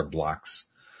about, or blocks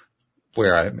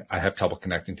where I have trouble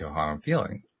connecting to how I'm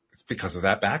feeling. It's because of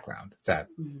that background, that,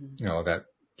 that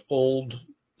old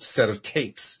set of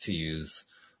tapes, to use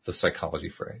the psychology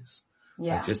phrase.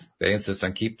 Yeah. They insist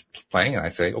on keep playing, and I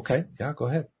say, okay, yeah, go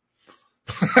ahead.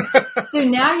 So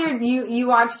now you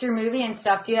watched your movie and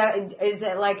stuff. Is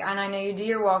it like, and I know you do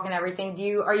your walk and everything.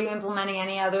 Are you implementing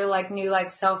any other like new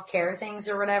like self-care things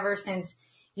or whatever, since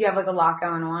you have like a lot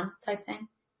going on type thing?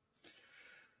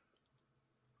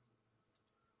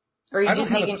 Or are you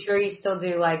just making sure you still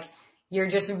do like your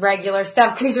just regular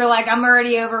stuff because you're like, I'm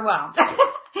already overwhelmed?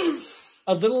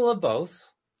 A little of both.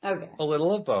 Okay. A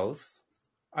little of both.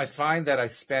 I find that I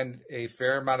spend a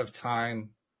fair amount of time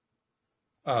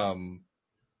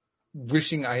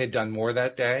wishing I had done more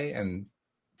that day and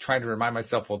trying to remind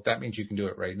myself, well, that means you can do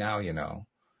it right now,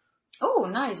 Oh,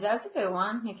 nice. That's a good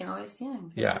one. You can always do it.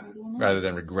 Yeah, rather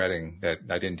than regretting that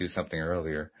I didn't do something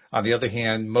earlier. On the other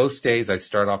hand, most days I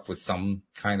start off with some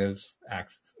kind of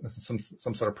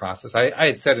some sort of process. I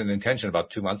had set an intention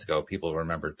about 2 months ago, people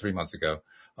remember 3 months ago,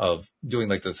 of doing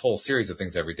like this whole series of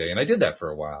things every day. And I did that for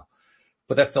a while,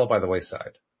 but that fell by the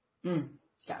wayside.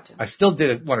 Gotcha. I still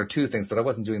did 1 or 2 things, but I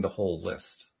wasn't doing the whole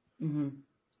list. Mm-hmm.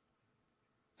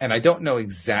 And I don't know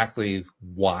exactly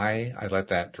why I let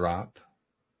that drop,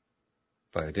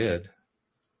 but I did.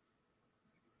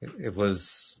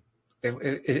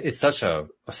 It's such a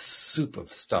soup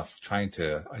of stuff. Trying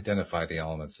to identify the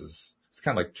elements it's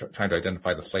kind of like trying to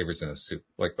identify the flavors in a soup.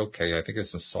 Like, okay, I think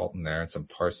there's some salt in there and some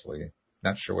parsley.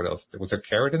 Not sure what else. Was there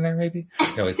carrot in there maybe?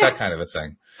 It's that kind of a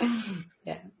thing.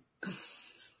 Yeah.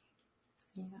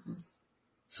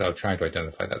 So trying to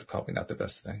identify that's probably not the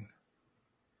best thing.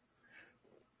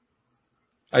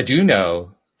 I do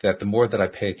know that the more that I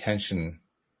pay attention,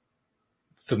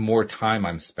 the more time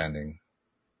I'm spending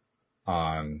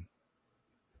on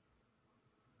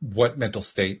what mental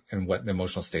state and what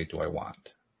emotional state do I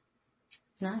want.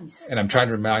 Nice. And I'm trying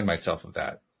to remind myself of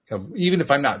that. Even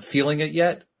if I'm not feeling it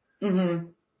yet,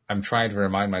 I'm trying to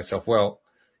remind myself, well,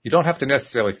 you don't have to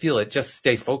necessarily feel it. Just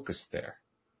stay focused there.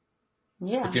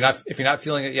 Yeah. If you're not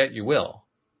feeling it yet, you will.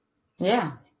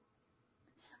 Yeah.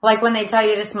 Like when they tell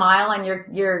you to smile and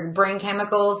your brain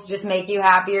chemicals just make you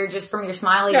happier just from your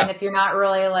smile, even if you're not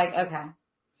really like, okay.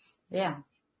 Yeah.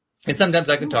 And sometimes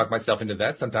I can talk myself into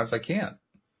that. Sometimes I can't.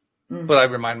 But I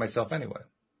remind myself anyway.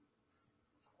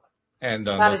 And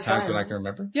on those times when I can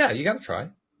remember, you got to try.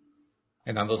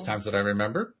 And on those times that I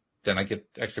remember, then I get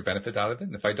extra benefit out of it.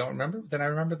 And if I don't remember, then I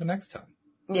remember the next time.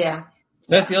 Yeah.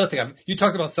 That's the other thing. You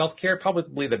talked about self-care.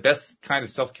 Probably the best kind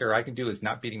of self-care I can do is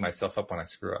not beating myself up when I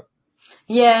screw up.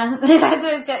 Yeah. That's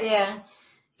what it's, yeah.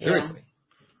 Seriously.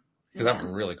 Because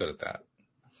I'm really good at that.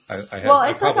 It's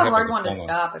like a hard one to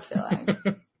stop, I feel like.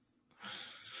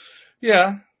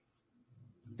 Yeah.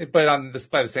 But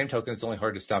by the same token, it's only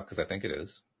hard to stop because I think it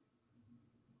is.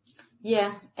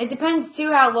 Yeah. It depends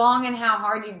too how long and how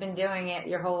hard you've been doing it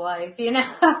your whole life,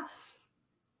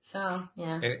 So,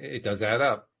 yeah. It does add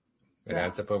up. It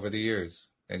adds up over the years.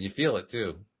 And you feel it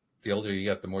too. The older you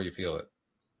get, the more you feel it.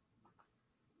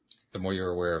 The more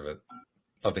you're aware of it,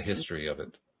 of the history of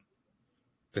it.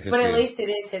 But at least it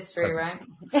is history, right?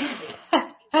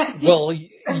 Well,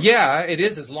 yeah, it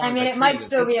is as long as it might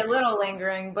still be a little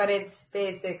lingering, but it's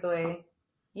basically,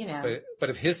 But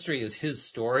if history is his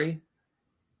story,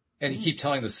 and you keep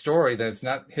telling the story, then it's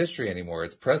not history anymore.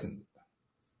 It's present.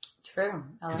 True.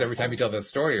 Because every time you tell the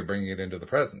story, you're bringing it into the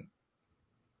present.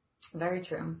 Very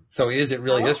true. So is it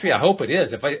really history? I hope it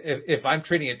is. If I'm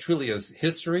treating it truly as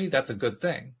history, that's a good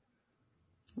thing.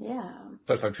 Yeah.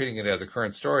 But if I'm treating it as a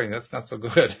current story, that's not so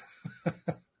good.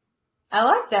 I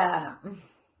like that.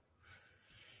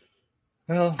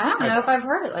 Well, I don't know if I've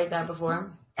heard it like that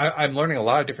before. I'm learning a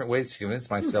lot of different ways to convince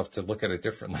myself to look at it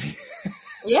differently.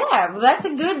 Yeah, well, that's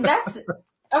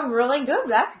a really good,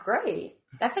 that's great.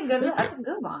 That's a good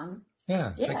one.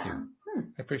 Yeah. Thank you.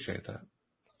 I appreciate that.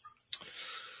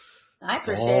 I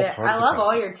appreciate it. I love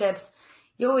all your tips.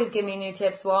 You always give me new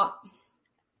tips, Walt.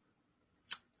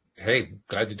 Hey,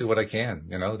 glad to do what I can.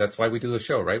 That's why we do a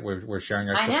show, right? We're sharing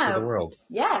our tips with the world.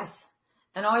 Yes.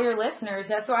 And all your listeners.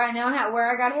 That's why I know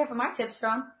where I got half of my tips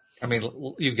from. I mean,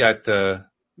 you got,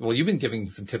 you've been giving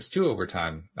some tips too over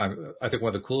time. I think one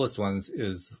of the coolest ones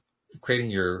is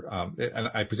creating your, and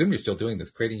I presume you're still doing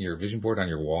this, creating your vision board on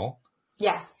your wall.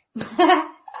 Yes.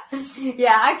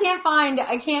 Yeah,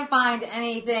 I can't find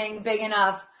anything big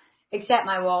enough except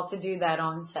my wall to do that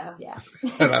on. So yeah.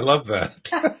 And I love that.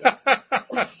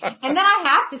 And then I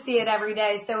have to see it every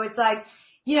day. So it's like,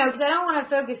 because I don't want to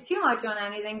focus too much on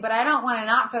anything, but I don't want to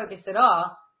not focus at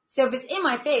all. So if it's in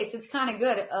my face, it's kind of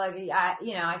good.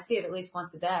 I see it at least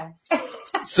once a day.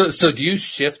 So do you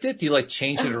shift it? Do you like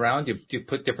change it around? Do you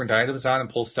put different items on and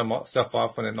pull stuff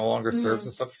off when it no longer serves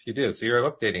and stuff? You do. So you're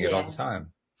updating it all the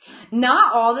time.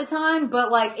 Not all the time, but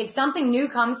like if something new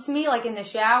comes to me, like in the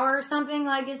shower or something,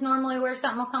 like is normally where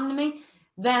something will come to me,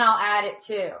 then I'll add it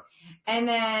too. And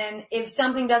then if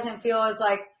something doesn't feel as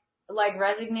like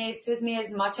resonates with me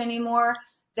as much anymore,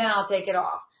 then I'll take it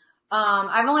off.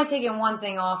 I've only taken one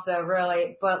thing off though,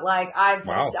 really, but like I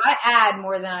add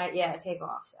more than I take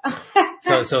off.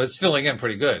 So it's filling in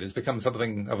pretty good. It's become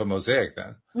something of a mosaic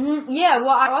then. Mm-hmm. Yeah. Well,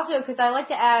 I also, cause I like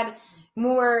to add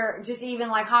more, just even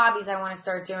like hobbies I want to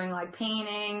start doing, like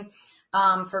painting,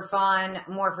 for fun,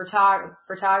 more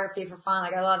photography for fun.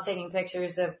 Like I love taking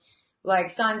pictures of like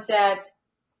sunsets,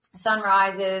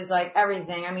 sunrises, like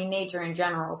everything. I mean, nature in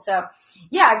general. So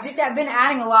yeah, I've been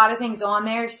adding a lot of things on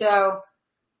there. So,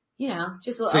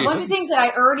 just a bunch of things that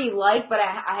I already like, but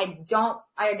I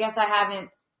guess I haven't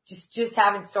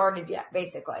haven't started yet,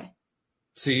 basically.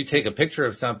 So you take a picture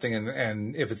of something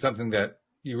and if it's something that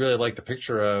you really like the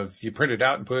picture of, you print it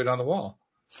out and put it on the wall.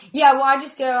 Yeah. Well, I'll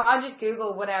just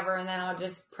Google whatever and then I'll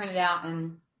just print it out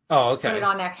and put it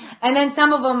on there. And then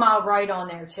some of them I'll write on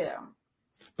there too.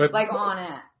 But like on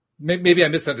it. Maybe I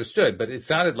misunderstood, but it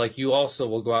sounded like you also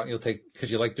will go out and you'll take, cause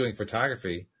you like doing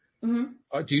photography.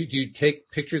 Mm-hmm. Do you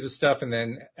take pictures of stuff and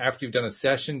then after you've done a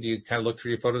session, do you kind of look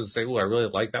through your photos and say, "Oh, I really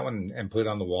like that one," and put it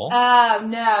on the wall? No,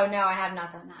 I have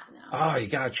not done that. No. Oh, you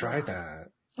gotta try that.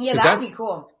 Yeah, that would be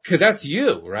cool. Cause that's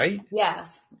you, right?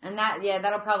 Yes. And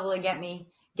that'll probably get me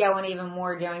going even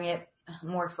more, doing it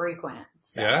more frequent.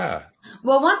 So. Yeah.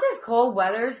 Well, once this cold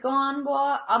weather's gone,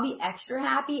 boy, I'll be extra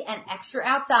happy and extra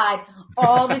outside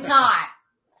all the time.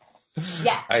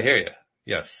 Yes. I hear you.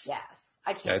 Yes. Yes.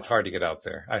 I can't. Yeah, it's hard to get out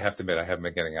there. I have to admit, I haven't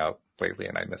been getting out lately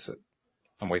and I miss it.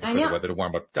 I'm waiting for the weather to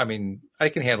warm up. I mean, I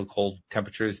can handle cold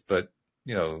temperatures, but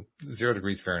 0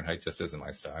 degrees Fahrenheit just isn't my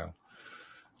style.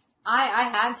 I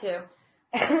had to.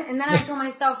 And then I told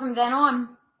myself from then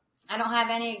on, I don't have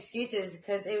any excuses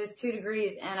because it was 2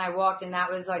 degrees and I walked and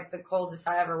that was like the coldest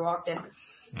I ever walked in.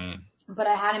 But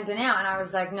I hadn't been out and I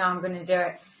was like, no, I'm going to do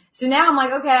it. So now I'm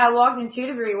like, okay, I walked in 2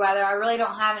 degree weather. I really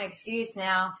don't have an excuse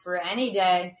now for any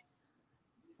day.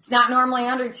 It's not normally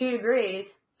under 2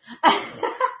 degrees.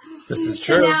 This is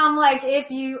true. So now I'm like,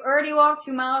 if you already walk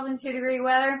 2 miles in 2 degree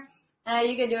weather,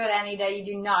 you can do it any day. You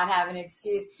do not have an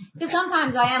excuse. Because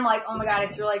sometimes I am like, oh my God,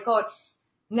 it's really cold.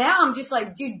 Now I'm just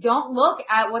like, dude, don't look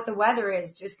at what the weather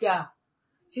is. Just go.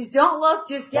 Just don't look,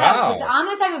 just go. Wow. Because I'm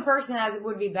the type of person that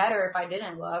would be better if I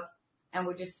didn't look and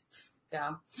would just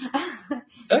go.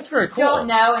 That's very cool. Don't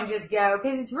know and just go.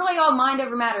 Because it's really all mind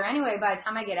over matter anyway. By the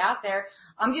time I get out there,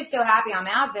 I'm just so happy I'm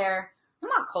out there. I'm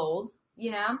not cold,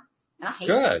 And I hate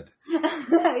it.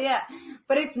 Good. Yeah.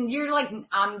 But you're like,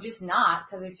 I'm just not.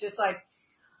 Because it's just like,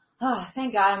 oh,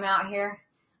 thank God I'm out here.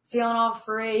 Feeling all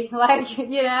free. Like, So,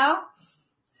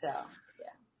 yeah.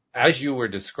 As you were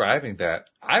describing that,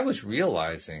 I was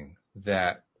realizing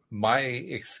that my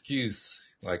excuse,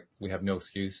 like we have no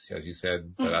excuse, as you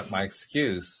said, but my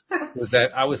excuse was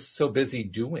that I was so busy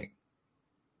doing.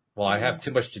 Well, I have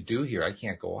too much to do here. I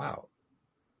can't go out.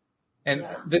 And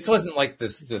this wasn't like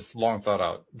this long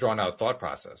drawn out thought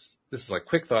process. This is like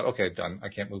quick thought. Okay, done. I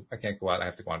can't move. I can't go out. I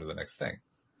have to go on to the next thing.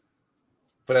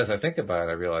 But as I think about it,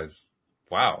 I realize,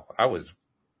 wow, I was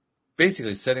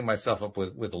basically setting myself up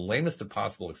with the lamest of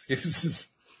possible excuses.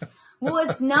 Well,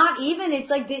 it's not even, it's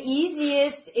like the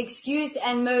easiest excuse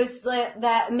and most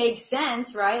that makes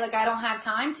sense, right? Like I don't have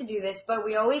time to do this, but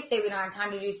we always say we don't have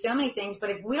time to do so many things. But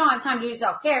if we don't have time to do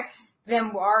self-care,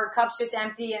 then our cup's just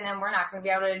empty and then we're not going to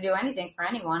be able to do anything for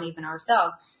anyone, even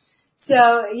ourselves.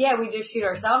 So yeah, we just shoot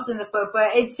ourselves in the foot,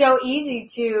 but it's so easy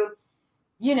to,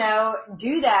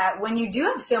 do that when you do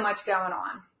have so much going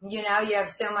on. You have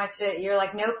so much that you're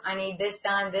like, nope, I need this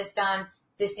done, this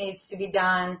needs to be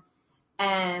done.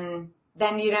 And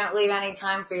then you don't leave any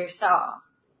time for yourself.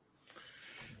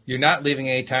 You're not leaving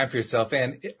any time for yourself.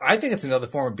 And I think it's another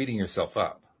form of beating yourself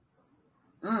up.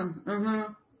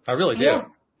 Mm-hmm. I really do. Yeah,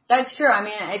 that's true. I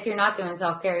mean, if you're not doing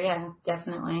self-care, yeah,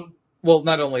 definitely. Well,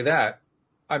 not only that,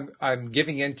 I'm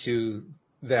giving into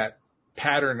that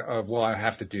pattern of, well, I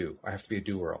have to be a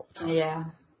doer all the time. Yeah.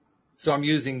 So I'm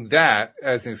using that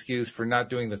as an excuse for not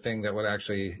doing the thing that would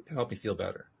actually help me feel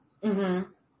better. Mm-hmm.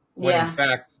 When in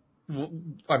fact,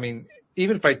 I mean,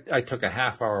 even if I took a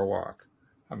half-hour walk,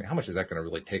 I mean, how much is that going to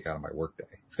really take out of my workday?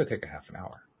 It's going to take a half an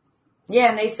hour. Yeah,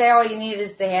 and they say all you need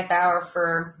is the half hour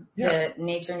for the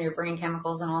nature and your brain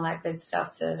chemicals and all that good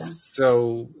stuff to.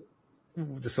 So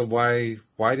why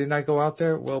didn't I go out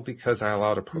there? Well, because I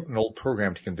allowed an old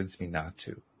program to convince me not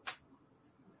to.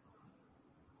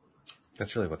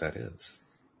 That's really what that is.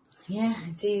 Yeah,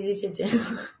 it's easy to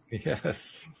do.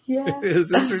 Yes. Yeah. It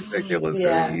is. It's ridiculous.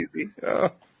 So easy.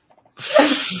 Oh.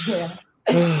 Yeah.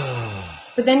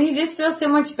 But then you just feel so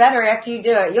much better after you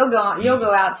do it. You'll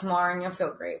go out tomorrow and you'll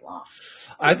feel great. Well,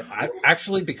 I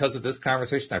actually, because of this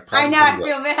conversation, I know I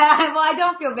feel bad. Well, I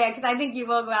don't feel bad because I think you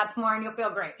will go out tomorrow and you'll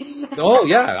feel great. Oh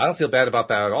yeah, I don't feel bad about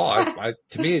that at all.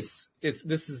 To me,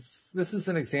 this is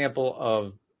an example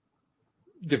of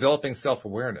developing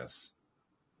self-awareness,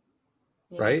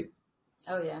 right?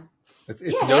 Oh yeah.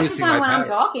 It's half the time when I'm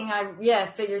talking, I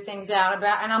figure things out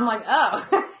about, and I'm like,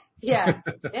 oh, yeah.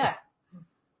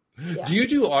 Do you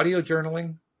do audio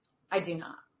journaling? I do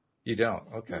not. You don't?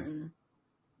 Okay. Mm-mm.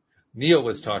 Neil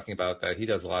was talking about that. He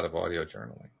does a lot of audio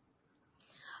journaling.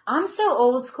 I'm so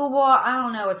old school, boy. I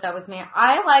don't know what's up with me.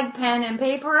 I like pen and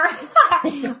paper.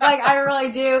 Like, I really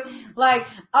do. Like,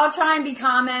 I'll try and be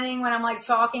commenting when I'm like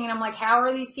talking and I'm like, how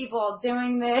are these people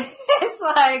doing this?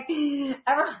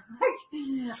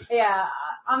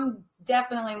 I'm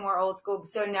definitely more old school.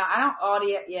 So no, I don't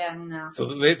audio. Yeah, no.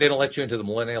 So they don't let you into the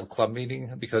millennial club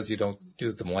meeting because you don't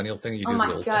do the millennial thing? You do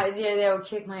my God. Yeah, they would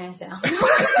kick my ass out.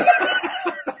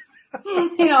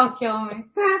 They don't kill me.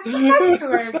 I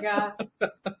swear to God.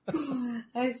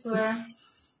 I swear.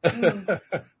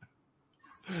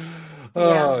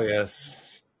 Oh, yes.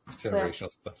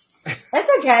 Generational stuff. That's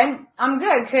okay. I'm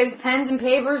good because pens and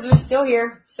papers are still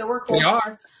here. So we're cool. They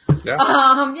are.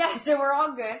 Yeah. So we're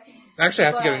all good. Actually,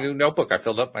 I have to get a new notebook. I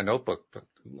filled up my notebook. But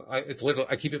I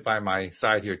keep it by my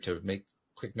side here to make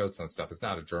quick notes on stuff. It's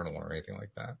not a journal or anything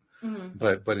like that. Mm-hmm.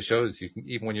 But it shows you can,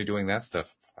 even when you're doing that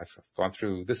stuff, I've gone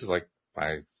through, this is like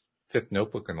my 5th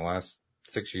notebook in the last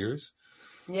 6 years.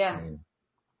 Yeah.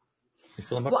 You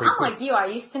fill them up I'm quick. like you. I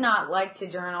used to not like to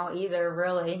journal either,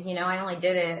 really. I only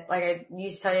did it, like I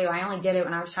used to tell you, I only did it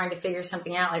when I was trying to figure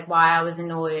something out, like why I was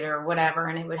annoyed or whatever,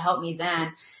 and it would help me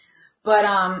then. But,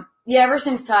 ever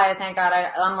since Ty, thank God,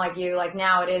 I'm like you, like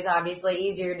now it is obviously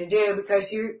easier to do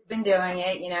because you've been doing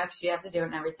it, because you have to do it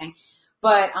and everything.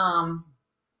 But, I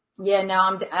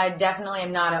definitely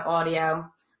am not an audio.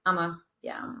 I'm a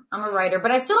writer,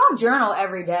 but I still don't journal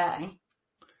every day.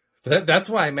 That's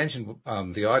why I mentioned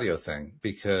the audio thing,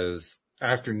 because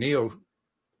after Neo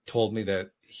told me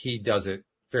that he does it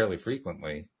fairly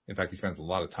frequently, in fact, he spends a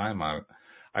lot of time on it,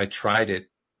 I tried it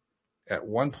at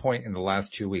one point in the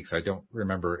last 2 weeks. I don't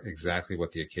remember exactly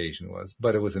what the occasion was,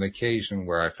 but it was an occasion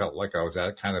where I felt like I was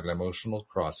at kind of an emotional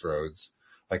crossroads,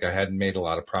 like I hadn't made a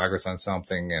lot of progress on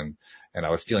something and I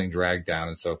was feeling dragged down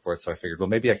and so forth. So I figured, well,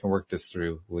 maybe I can work this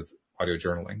through with audio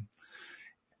journaling.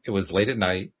 It was late at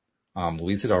night.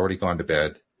 Louise had already gone to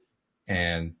bed,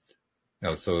 and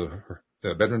so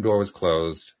the bedroom door was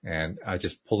closed, and I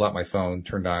just pulled out my phone,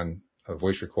 turned on a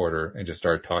voice recorder, and just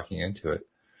started talking into it.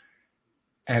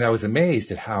 And I was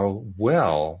amazed at how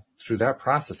well through that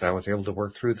process I was able to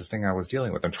work through the thing I was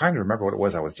dealing with. I'm trying to remember what it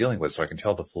was I was dealing with so I can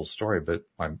tell the full story, but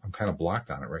I'm kind of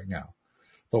blocked on it right now.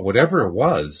 But whatever it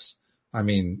was,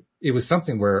 it was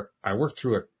something where I worked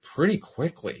through it pretty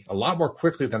quickly, a lot more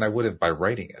quickly than I would have by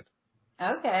writing it.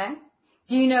 Okay.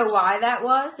 Do you know why that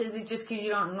was? Is it just because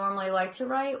you don't normally like to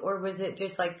write, or was it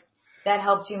just like that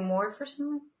helped you more for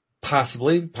something?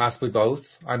 Possibly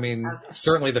both.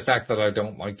 Certainly the fact that I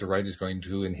don't like to write is going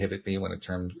to inhibit me when it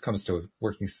comes to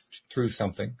working through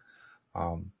something.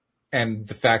 And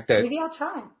the fact that maybe I'll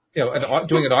try.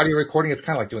 Doing an audio recording, it's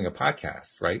kind of like doing a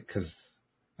podcast, right? Because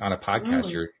on a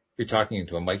podcast, you're talking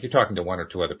into a mic. You're talking to one or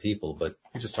two other people, but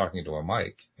you're just talking into a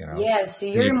mic, Yeah, so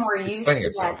you're more used to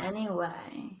that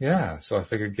anyway. Yeah, so I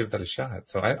figured give that a shot.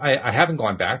 So I haven't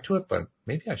gone back to it, but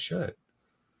maybe I should.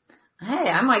 Hey,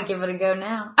 I might give it a go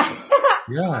now.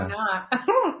 Yeah. Why not?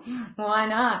 Why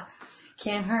not?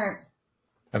 Can't hurt.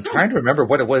 I'm trying to remember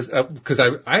what it was, because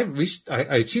I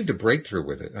achieved a breakthrough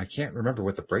with it. I can't remember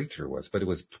what the breakthrough was, but it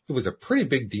was a pretty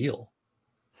big deal.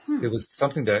 It was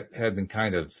something that had been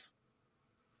kind of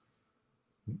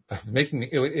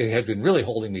it had been really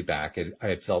holding me back. I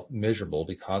had felt miserable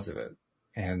because of it.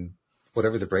 And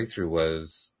whatever the breakthrough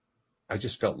was, I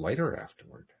just felt lighter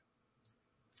afterward.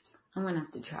 I'm going to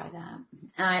have to try that.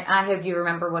 And I hope you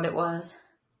remember what it was.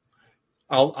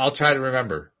 I'll try to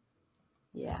remember.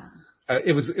 Yeah.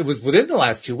 It was within the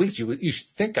last 2 weeks. You should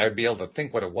think I'd be able to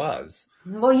think what it was.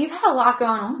 Well, you've had a lot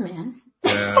going on, man.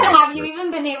 Yeah, have you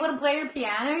even been able to play your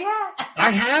piano yet?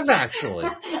 I have, actually.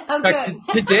 Oh, good.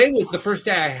 Today was the first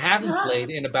day I haven't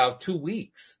played in about 2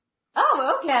 weeks.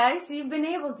 Oh, okay. So you've been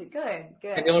able to. Good.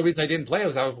 And the only reason I didn't play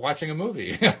was I was watching a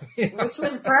movie. Which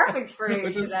was perfect for you.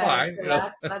 Which was fine. So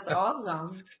that's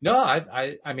awesome. No,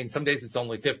 I mean, some days it's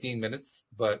only 15 minutes,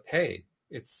 but hey,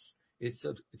 it's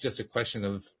just a question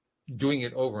of doing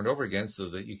it over and over again so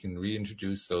that you can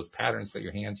reintroduce those patterns that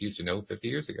your hands used to know 50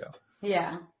 years ago.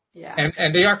 Yeah. Yeah.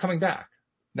 And they are coming back.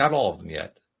 Not all of them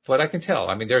yet, but I can tell.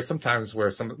 I mean, there are some times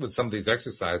where with some of these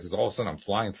exercises, all of a sudden I'm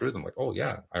flying through them like, oh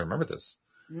yeah, I remember this.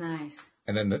 Nice.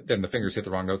 And then the fingers hit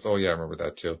the wrong notes. Oh yeah, I remember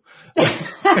that too.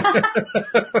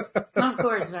 Of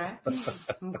course, right?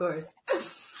 Of course.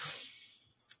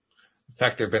 In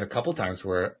fact, there have been a couple times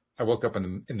where I woke up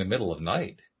in the middle of the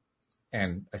night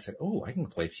and I said, oh, I can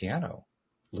play piano.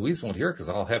 Louise won't hear it because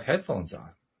I'll have headphones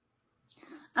on.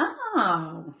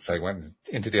 Oh. So I went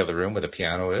into the other room where the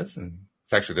piano is, and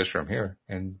it's actually this room here,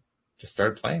 and just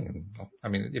started playing. And I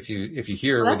mean, if you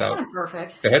hear Well, without kind of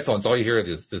perfect. the headphones, all you hear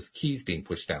is this keys being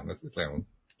pushed down. It's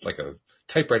like a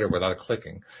typewriter without a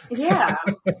clicking. Yeah,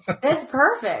 that's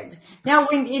perfect. Now,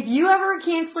 if you ever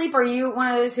can't sleep, are you one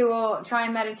of those who will try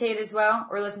and meditate as well,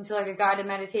 or listen to like a guided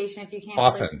meditation if you can't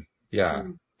Often, sleep? yeah.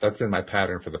 Mm-hmm. That's been my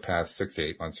pattern for the past 6 to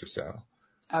 8 months or so.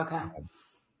 Okay.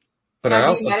 But now, I do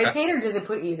also you meditate or does it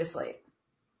put you to sleep?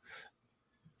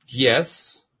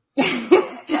 Yes.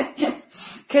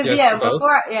 Cause yes, both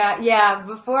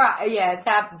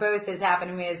has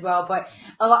happened to me as well, but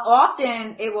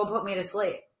often it will put me to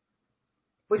sleep,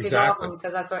 which is awesome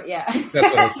because that's what That's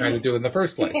what I was trying to do in the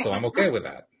first place. So I'm okay with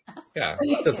that. Yeah.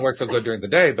 It doesn't work so good during the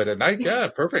day, but at night, yeah,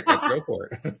 perfect. Let's go for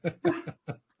it.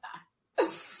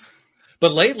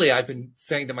 But lately I've been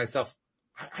saying to myself,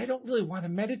 I don't really want to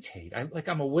meditate.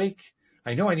 I'm awake.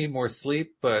 I know I need more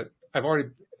sleep, but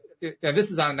and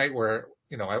this is on a night where,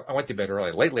 I went to bed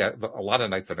early. Lately, a lot of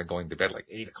nights I've been going to bed like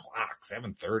 8 o'clock,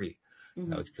 7:30,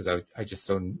 because I just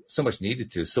so much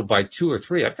needed to. So by 2 or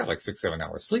 3, I've got like 6, 7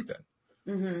 hours sleeping.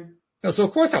 Mm-hmm. So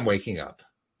of course I'm waking up.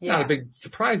 Yeah. Not a big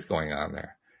surprise going on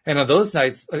there. And on those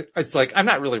nights, it's like, I'm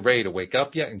not really ready to wake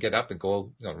up yet and get up and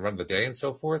go, run the day and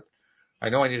so forth. I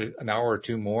know I need an hour or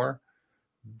two more,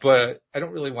 but I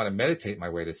don't really want to meditate my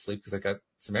way to sleep because I got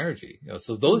some energy,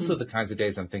 so those are the kinds of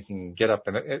days I'm thinking, get up,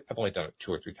 and I've only done it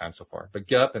 2 or 3 times so far, but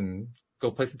get up and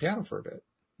go play some piano for a bit.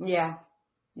 Yeah.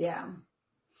 Yeah.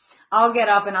 I'll get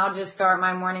up and I'll just start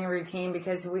my morning routine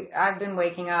because I've been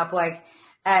waking up like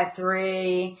at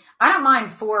 3. I don't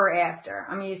mind 4 or after.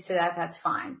 I'm used to that. That's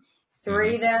fine.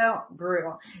 3 though,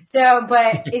 brutal. So,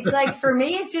 but it's like, for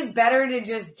me, it's just better to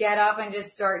just get up and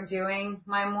just start doing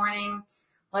my morning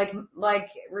like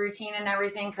routine and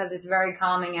everything, because it's very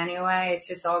calming anyway. It's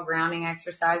just all grounding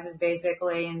exercises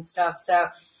basically and stuff. So,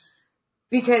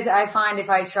 because I find if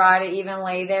I try to even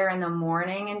lay there in the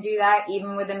morning and do that,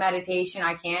 even with the meditation,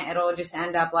 I can't. It'll just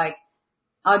end up like,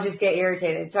 I'll just get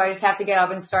irritated. So I just have to get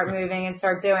up and start moving and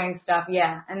start doing stuff.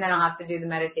 Yeah. And then I'll have to do the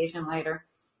meditation later.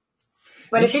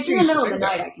 But if it's in the middle of the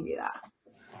night, I can do that.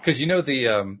 Because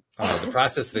the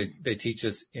process they teach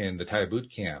us in the Thai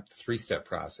boot camp, the 3-step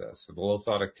process, the low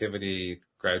thought activity,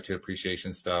 gratitude,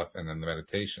 appreciation stuff, and then the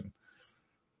meditation.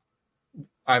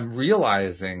 I'm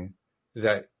realizing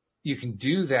that you can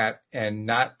do that and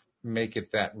not make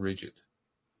it that rigid.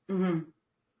 Mm-hmm.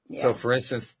 Yeah. So, for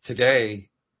instance, today,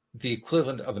 the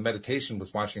equivalent of the meditation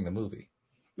was watching the movie.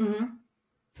 Mm-hmm.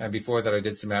 And before that, I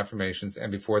did some affirmations.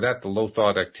 And before that, the low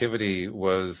thought activity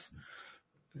was,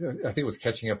 I think it was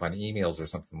catching up on emails or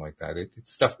something like that.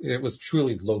 It was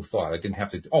truly low thought. I didn't have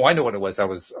to. Oh, I know what it was.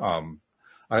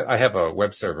 I have a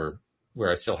web server where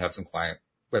I still have some client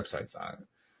websites on it.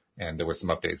 And there were some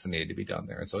updates that needed to be done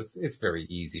there. And so it's very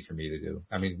easy for me to do.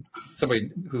 I mean,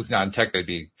 somebody who's not in tech, they'd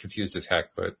be confused as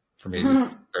heck, but for me,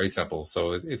 it's very simple.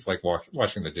 So it's like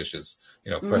washing the dishes,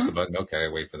 press the button. Okay,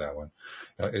 wait for that one.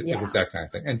 It was that kind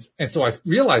of thing. And so I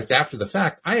realized after the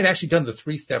fact, I had actually done the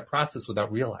 3-step process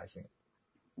without realizing it.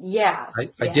 Yes.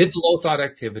 I did the low thought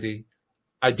activity.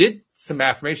 I did some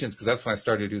affirmations because that's when I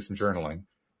started to do some journaling.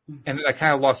 Mm-hmm. And then I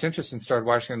kind of lost interest and started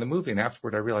watching the movie. And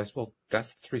afterward, I realized, well,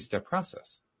 that's the 3-step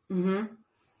process. Mm-hmm.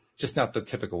 Just not the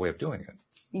typical way of doing it.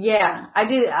 Yeah, I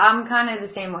do. I'm kind of the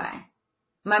same way.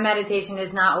 My meditation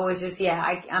is not always just,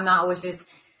 I'm not always just,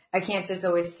 I can't just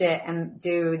always sit and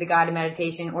do the guided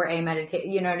meditation or a meditation.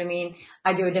 You know what I mean?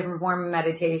 I do a different form of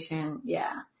meditation.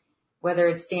 Yeah. Whether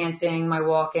it's dancing, my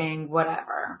walking,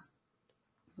 whatever.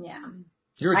 Yeah.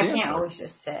 I can't always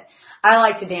just sit. I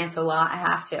like to dance a lot. I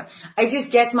have to. It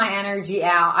just gets my energy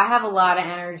out. I have a lot of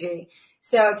energy.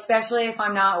 So especially if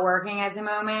I'm not working at the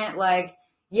moment, like,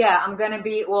 I'm going to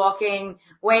be walking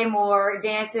way more,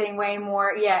 dancing way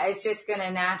more. Yeah, it's just going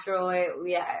to naturally,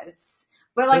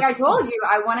 but like I told you,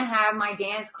 I want to have my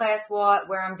dance class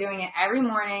where I'm doing it every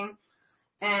morning,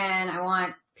 and I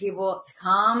want people to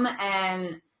come,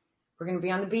 and we're going to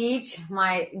be on the beach,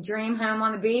 my dream home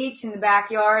on the beach, in the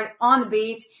backyard, on the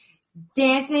beach,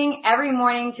 dancing every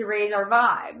morning to raise our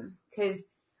vibe. Cause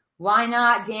why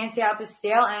not dance out the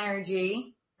stale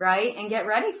energy, right? And get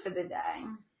ready for the day.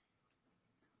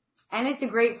 And it's a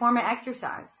great form of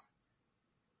exercise.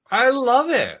 I love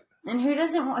it. And who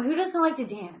doesn't like to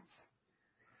dance?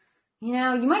 You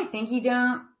know, you might think you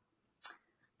don't.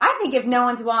 I think if no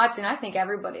one's watching, I think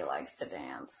everybody likes to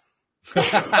dance.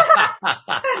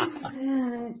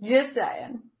 Just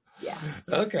saying. Yeah.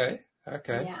 Okay.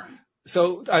 Yeah.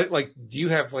 So, do you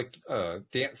have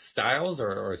dance styles,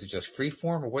 or is it just free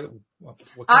form, or what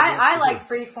kind of I like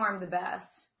free form the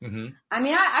best. Mm-hmm. I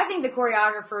mean, I think the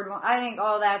choreographed one, I think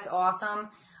all that's awesome.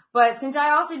 But since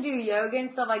I also do yoga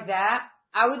and stuff like that,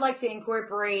 I would like to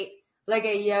incorporate like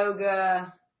a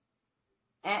yoga,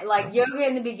 and like yoga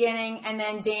in the beginning, and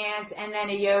then dance, and then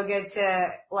a yoga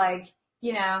to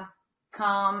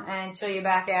come and chill you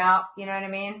back out. You know what I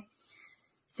mean?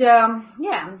 So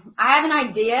yeah, I have an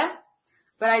idea,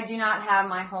 but I do not have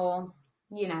my whole,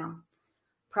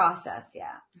 process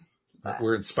yet. But.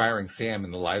 We're inspiring Sam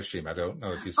in the live stream. I don't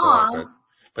know if you saw it,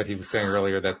 but he was saying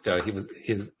earlier that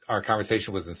our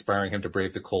conversation was inspiring him to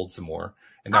brave the cold some more.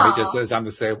 And now he just says I'm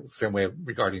the same way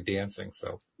regarding dancing.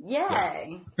 So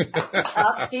yay!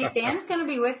 See, Sam's gonna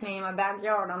be with me in my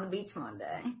backyard on the beach one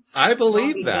day. I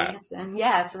believe that. Dancing.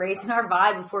 Yeah, it's raising our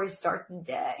vibe before we start the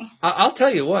day. I'll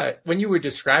tell you what. When you were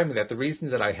describing that, the reason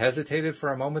that I hesitated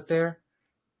for a moment there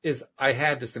is I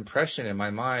had this impression in my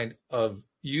mind of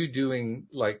you doing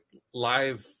like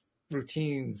live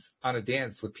routines on a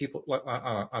dance with people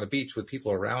on a beach with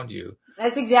people around you.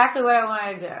 That's exactly what I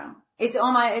want to do. It's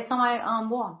on my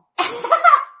wall.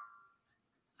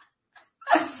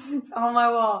 It's on my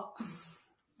wall.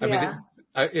 I mean,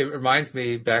 it reminds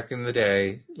me back in the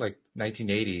day, like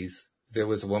 1980s, there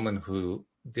was a woman who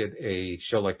did a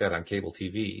show like that on cable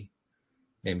TV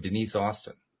named Denise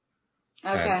Austin.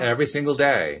 Okay. And every single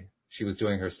day she was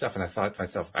doing her stuff. And I thought to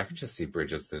myself, I could just see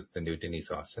Bridget, the new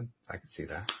Denise Austin. I could see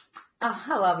that. Oh,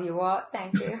 I love you, Walt.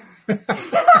 Thank you.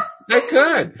 I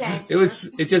could.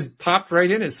 It just popped right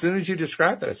in as soon as you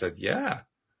described it. I said, yeah.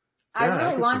 I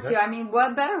really want to. I mean,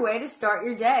 what better way to start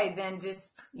your day than just,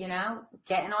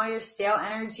 getting all your stale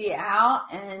energy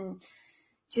out and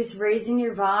just raising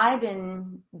your vibe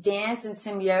and dance and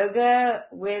some yoga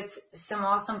with some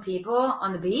awesome people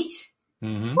on the beach.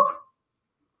 Mm-hmm.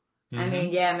 Mm-hmm. I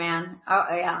mean, yeah, man. Oh,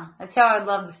 yeah. That's how I'd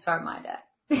love to start my day.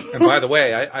 And by the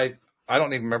way, I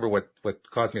don't even remember what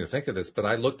caused me to think of this, but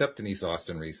I looked up Denise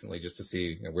Austin recently just to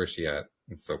see where she at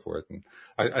and so forth. And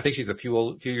I think she's a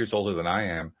few years older than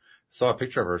I am. Saw a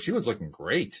picture of her. She was looking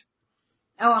great.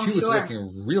 Oh, I'm sure. She was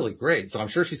looking really great. So I'm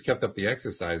sure she's kept up the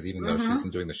exercise even though she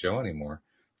isn't doing the show anymore.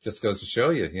 Just goes to show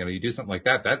you, you do something like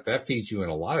that feeds you in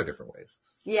a lot of different ways.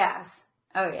 Yes.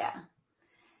 Oh, yeah.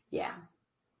 Yeah.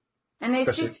 And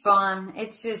it's just fun.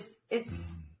 It's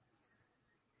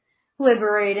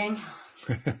liberating.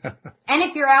 And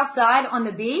if you're outside on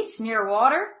the beach near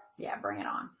water, yeah, bring it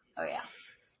on. Oh, yeah.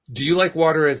 Do you like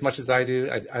water as much as I do?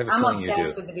 I have a feeling you do. I'm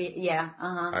obsessed with the beach. Yeah.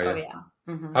 Uh-huh. Oh, yeah.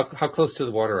 Mm-hmm. How close to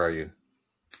the water are you?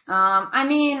 I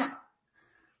mean,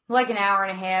 like an hour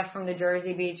and a half from the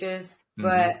Jersey beaches,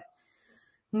 but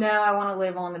no, I want to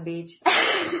live on the beach.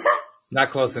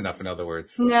 Not close enough, in other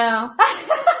words. No.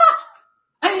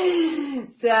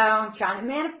 So I'm trying to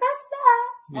manifest that.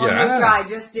 Well, no try,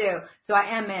 just do. So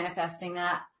I am manifesting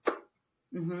that.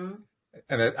 Mm-hmm.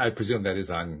 And I presume that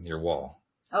is on your wall.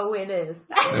 Oh, it is.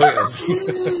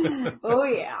 Oh,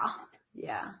 yeah.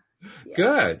 Yeah.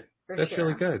 Good. That's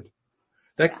really good.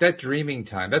 That dreaming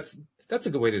time, that's a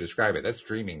good way to describe it. That's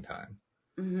dreaming time.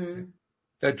 Mm-hmm.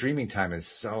 That dreaming time is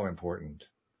so important.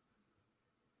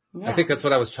 Yeah. I think that's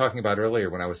what I was talking about earlier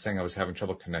when I was saying I was having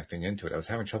trouble connecting into it. I was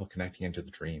having trouble connecting into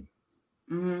the dream.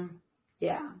 Mm-hmm.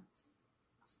 Yeah.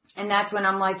 And that's when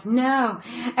I'm like, no.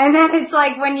 And then it's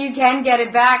like when you can get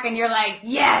it back and you're like,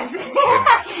 yes.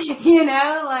 Like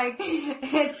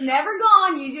it's never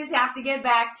gone. You just have to get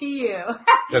back to you.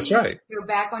 That's right. Go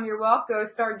back on your walk, go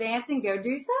start dancing, go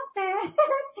do something.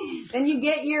 Then you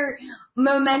get your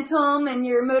momentum and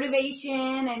your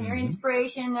motivation and your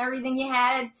inspiration and everything you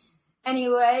had.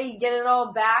 Anyway, you get it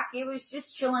all back. It was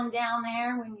just chilling down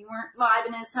there when you weren't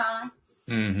vibing as high.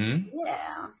 Mm-hmm.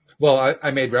 Yeah. Well, I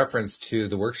made reference to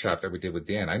the workshop that we did with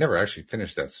Dan. I never actually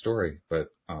finished that story, but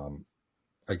I'm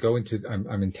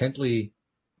intently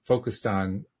focused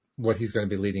on what he's going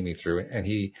to be leading me through. And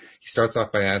he starts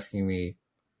off by asking me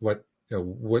what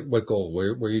goal,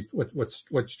 what's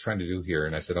you trying to do here?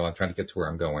 And I said, I'm trying to get to where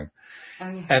I'm going. Oh,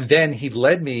 yeah. And then he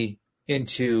led me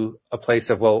into a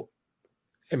place of,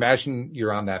 imagine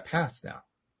you're on that path now.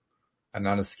 And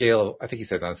on a scale, I think he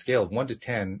said on a scale of 1 to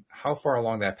 10, how far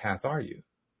along that path are you?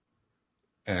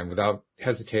 And without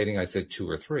hesitating, I said 2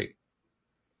 or 3.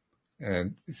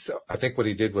 And so I think what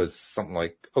he did was something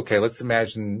like, okay, let's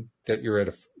imagine that you're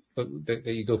at that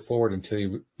you go forward until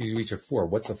you reach a 4.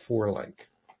 What's a 4 like?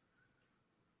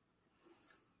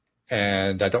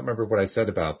 And I don't remember what I said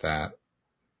about that.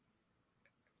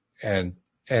 And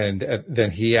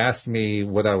then he asked me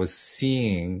what I was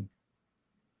seeing.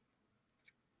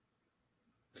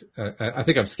 I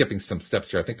think I'm skipping some steps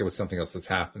here. I think there was something else that's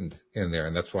happened in there,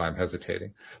 and that's why I'm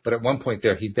hesitating. But at one point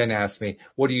there, he then asked me,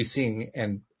 what are you seeing?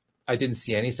 And I didn't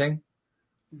see anything.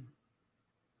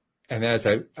 And as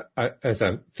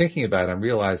I'm thinking about it, I'm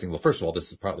realizing, well, first of all,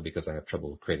 this is partly because I have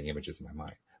trouble creating images in my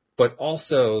mind. But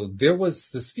also, there was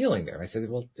this feeling there. I said,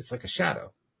 well, it's like a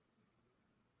shadow.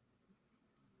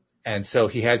 And so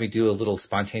he had me do a little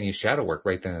spontaneous shadow work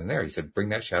right then and there. He said, bring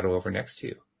that shadow over next to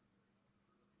you.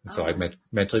 And so I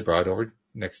mentally brought it over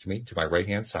next to me, to my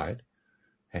right-hand side.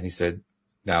 And he said,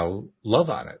 now love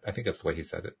on it. I think that's the way he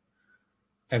said it.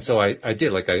 And so I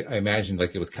did, like I imagined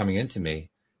like it was coming into me.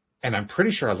 And I'm pretty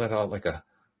sure I let out like a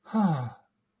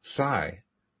sigh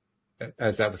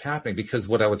as that was happening, because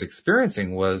what I was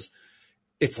experiencing was,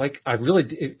 it's like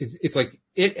it's like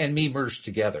it and me merged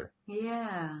together.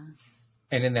 Yeah.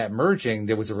 And in that merging,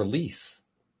 there was a release.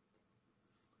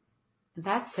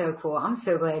 That's so cool. I'm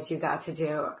so glad you got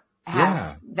to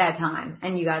have that time,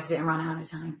 and you guys didn't run out of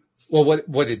time. Well,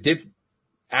 what it did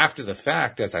after the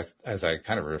fact, as I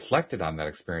kind of reflected on that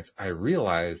experience, I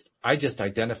realized I just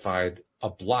identified a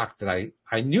block that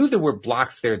I knew there were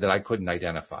blocks there that I couldn't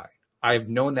identify. I've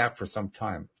known that for some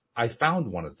time. I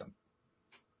found one of them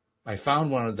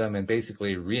and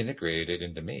basically reintegrated it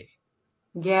into me.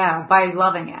 Yeah, by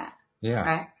loving it. Yeah.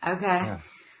 Right. Okay. Yeah.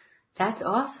 That's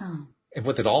awesome. And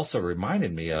what it also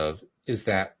reminded me of is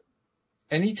that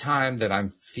anytime that I'm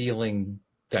feeling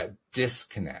that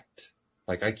disconnect,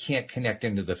 like I can't connect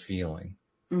into the feeling,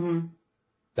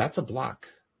 that's a block.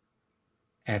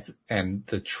 And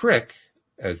the trick,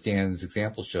 as Dan's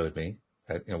example showed me,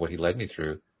 what he led me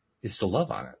through, is to love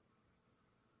on it.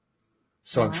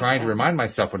 So I'm trying to remind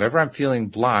myself, whenever I'm feeling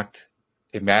blocked,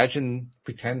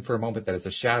 pretend for a moment that it's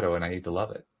a shadow and I need to love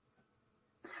it.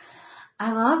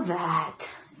 I love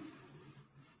that.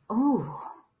 Oh,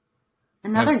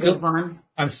 another good one.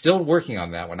 I'm still working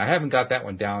on that one. I haven't got that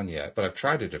one down yet, but I've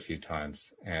tried it a few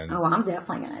times. And I'm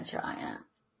definitely going to try it.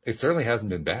 It certainly hasn't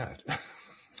been bad.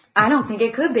 I don't think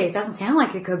it could be. It doesn't sound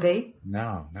like it could be.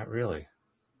 No, not really.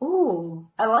 Ooh,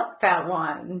 I like that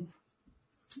one.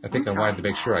 I think I wanted to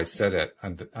make sure I said it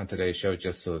on today's show,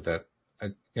 just so that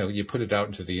you put it out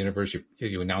into the universe,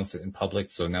 you announce it in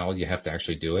public, so now you have to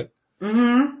actually do it.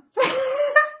 Mm-hmm.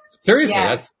 Seriously,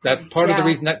 that's part of the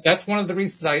reason that's one of the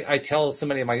reasons I tell so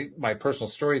many of my personal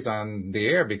stories on the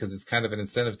air, because it's kind of an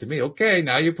incentive to me. Okay,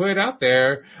 now you put it out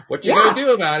there. What you gonna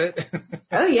do about it?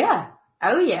 Oh yeah.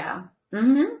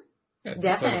 Mm-hmm. Yeah,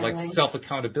 definitely. Sort of like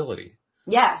self-accountability.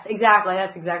 Yes, exactly.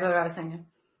 That's exactly what I was thinking.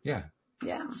 Yeah.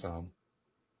 Yeah. So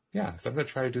I'm going to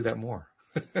try to do that more.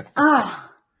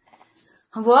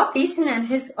 Walt Thiessen and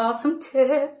his awesome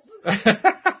tips.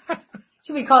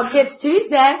 Should be called Tips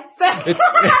Tuesday.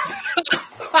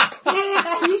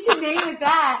 You should name it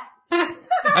that.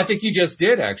 I think you just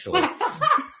did, actually.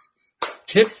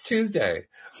 Tips Tuesday.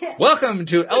 Welcome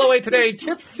to LOA Today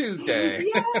Tips Tuesday.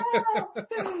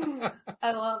 Yeah.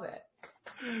 I love it.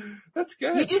 That's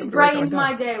good. You just brightened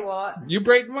my day, Walt. You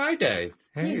brightened my day.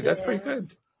 Hey, that's pretty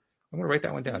good. I'm going to write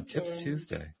that one down. Tips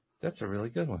Tuesday. That's a really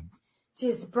good one.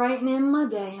 Just brightening my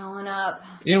day on up.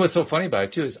 You know what's so funny about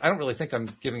it, too, is I don't really think I'm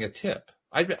giving a tip.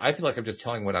 I feel like I'm just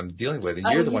telling what I'm dealing with, and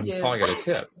you're the one who's calling it a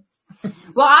tip.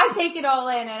 Well, I take it all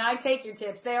in, and I take your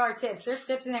tips. They are tips. There's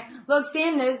tips in there. Look,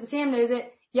 Sam knows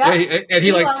it. Yep. Yeah, and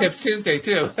he likes Tips Tuesday,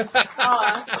 too.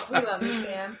 Oh, we love you,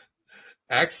 Sam.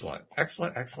 Excellent. So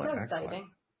exciting.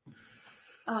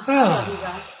 Oh, I love you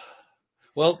guys.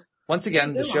 Well, once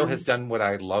again, the show has done what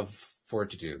I love for it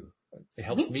to do. It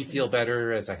helps me feel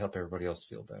better as I help everybody else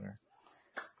feel better.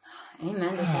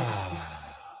 Amen to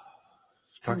that.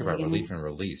 Talk about relief and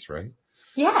release, right?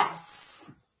 Yes.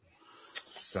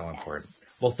 So important.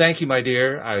 Well, thank you, my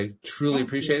dear. I truly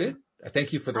appreciate it. I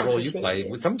thank you for the role you play.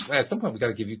 At some point, we got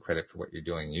to give you credit for what you're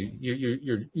doing.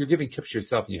 You're giving tips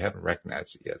yourself, and you haven't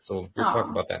recognized it yet. So we'll talk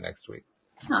about that next week.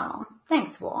 Oh,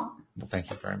 thanks, Walt. Well,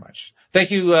 thank you very much. Thank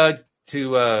you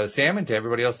to Sam and to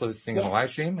everybody else listening on the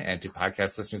live stream, and to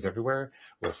podcast listeners everywhere.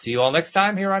 We'll see you all next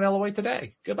time here on LOA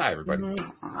Today. Goodbye, everybody.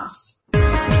 Mm-hmm.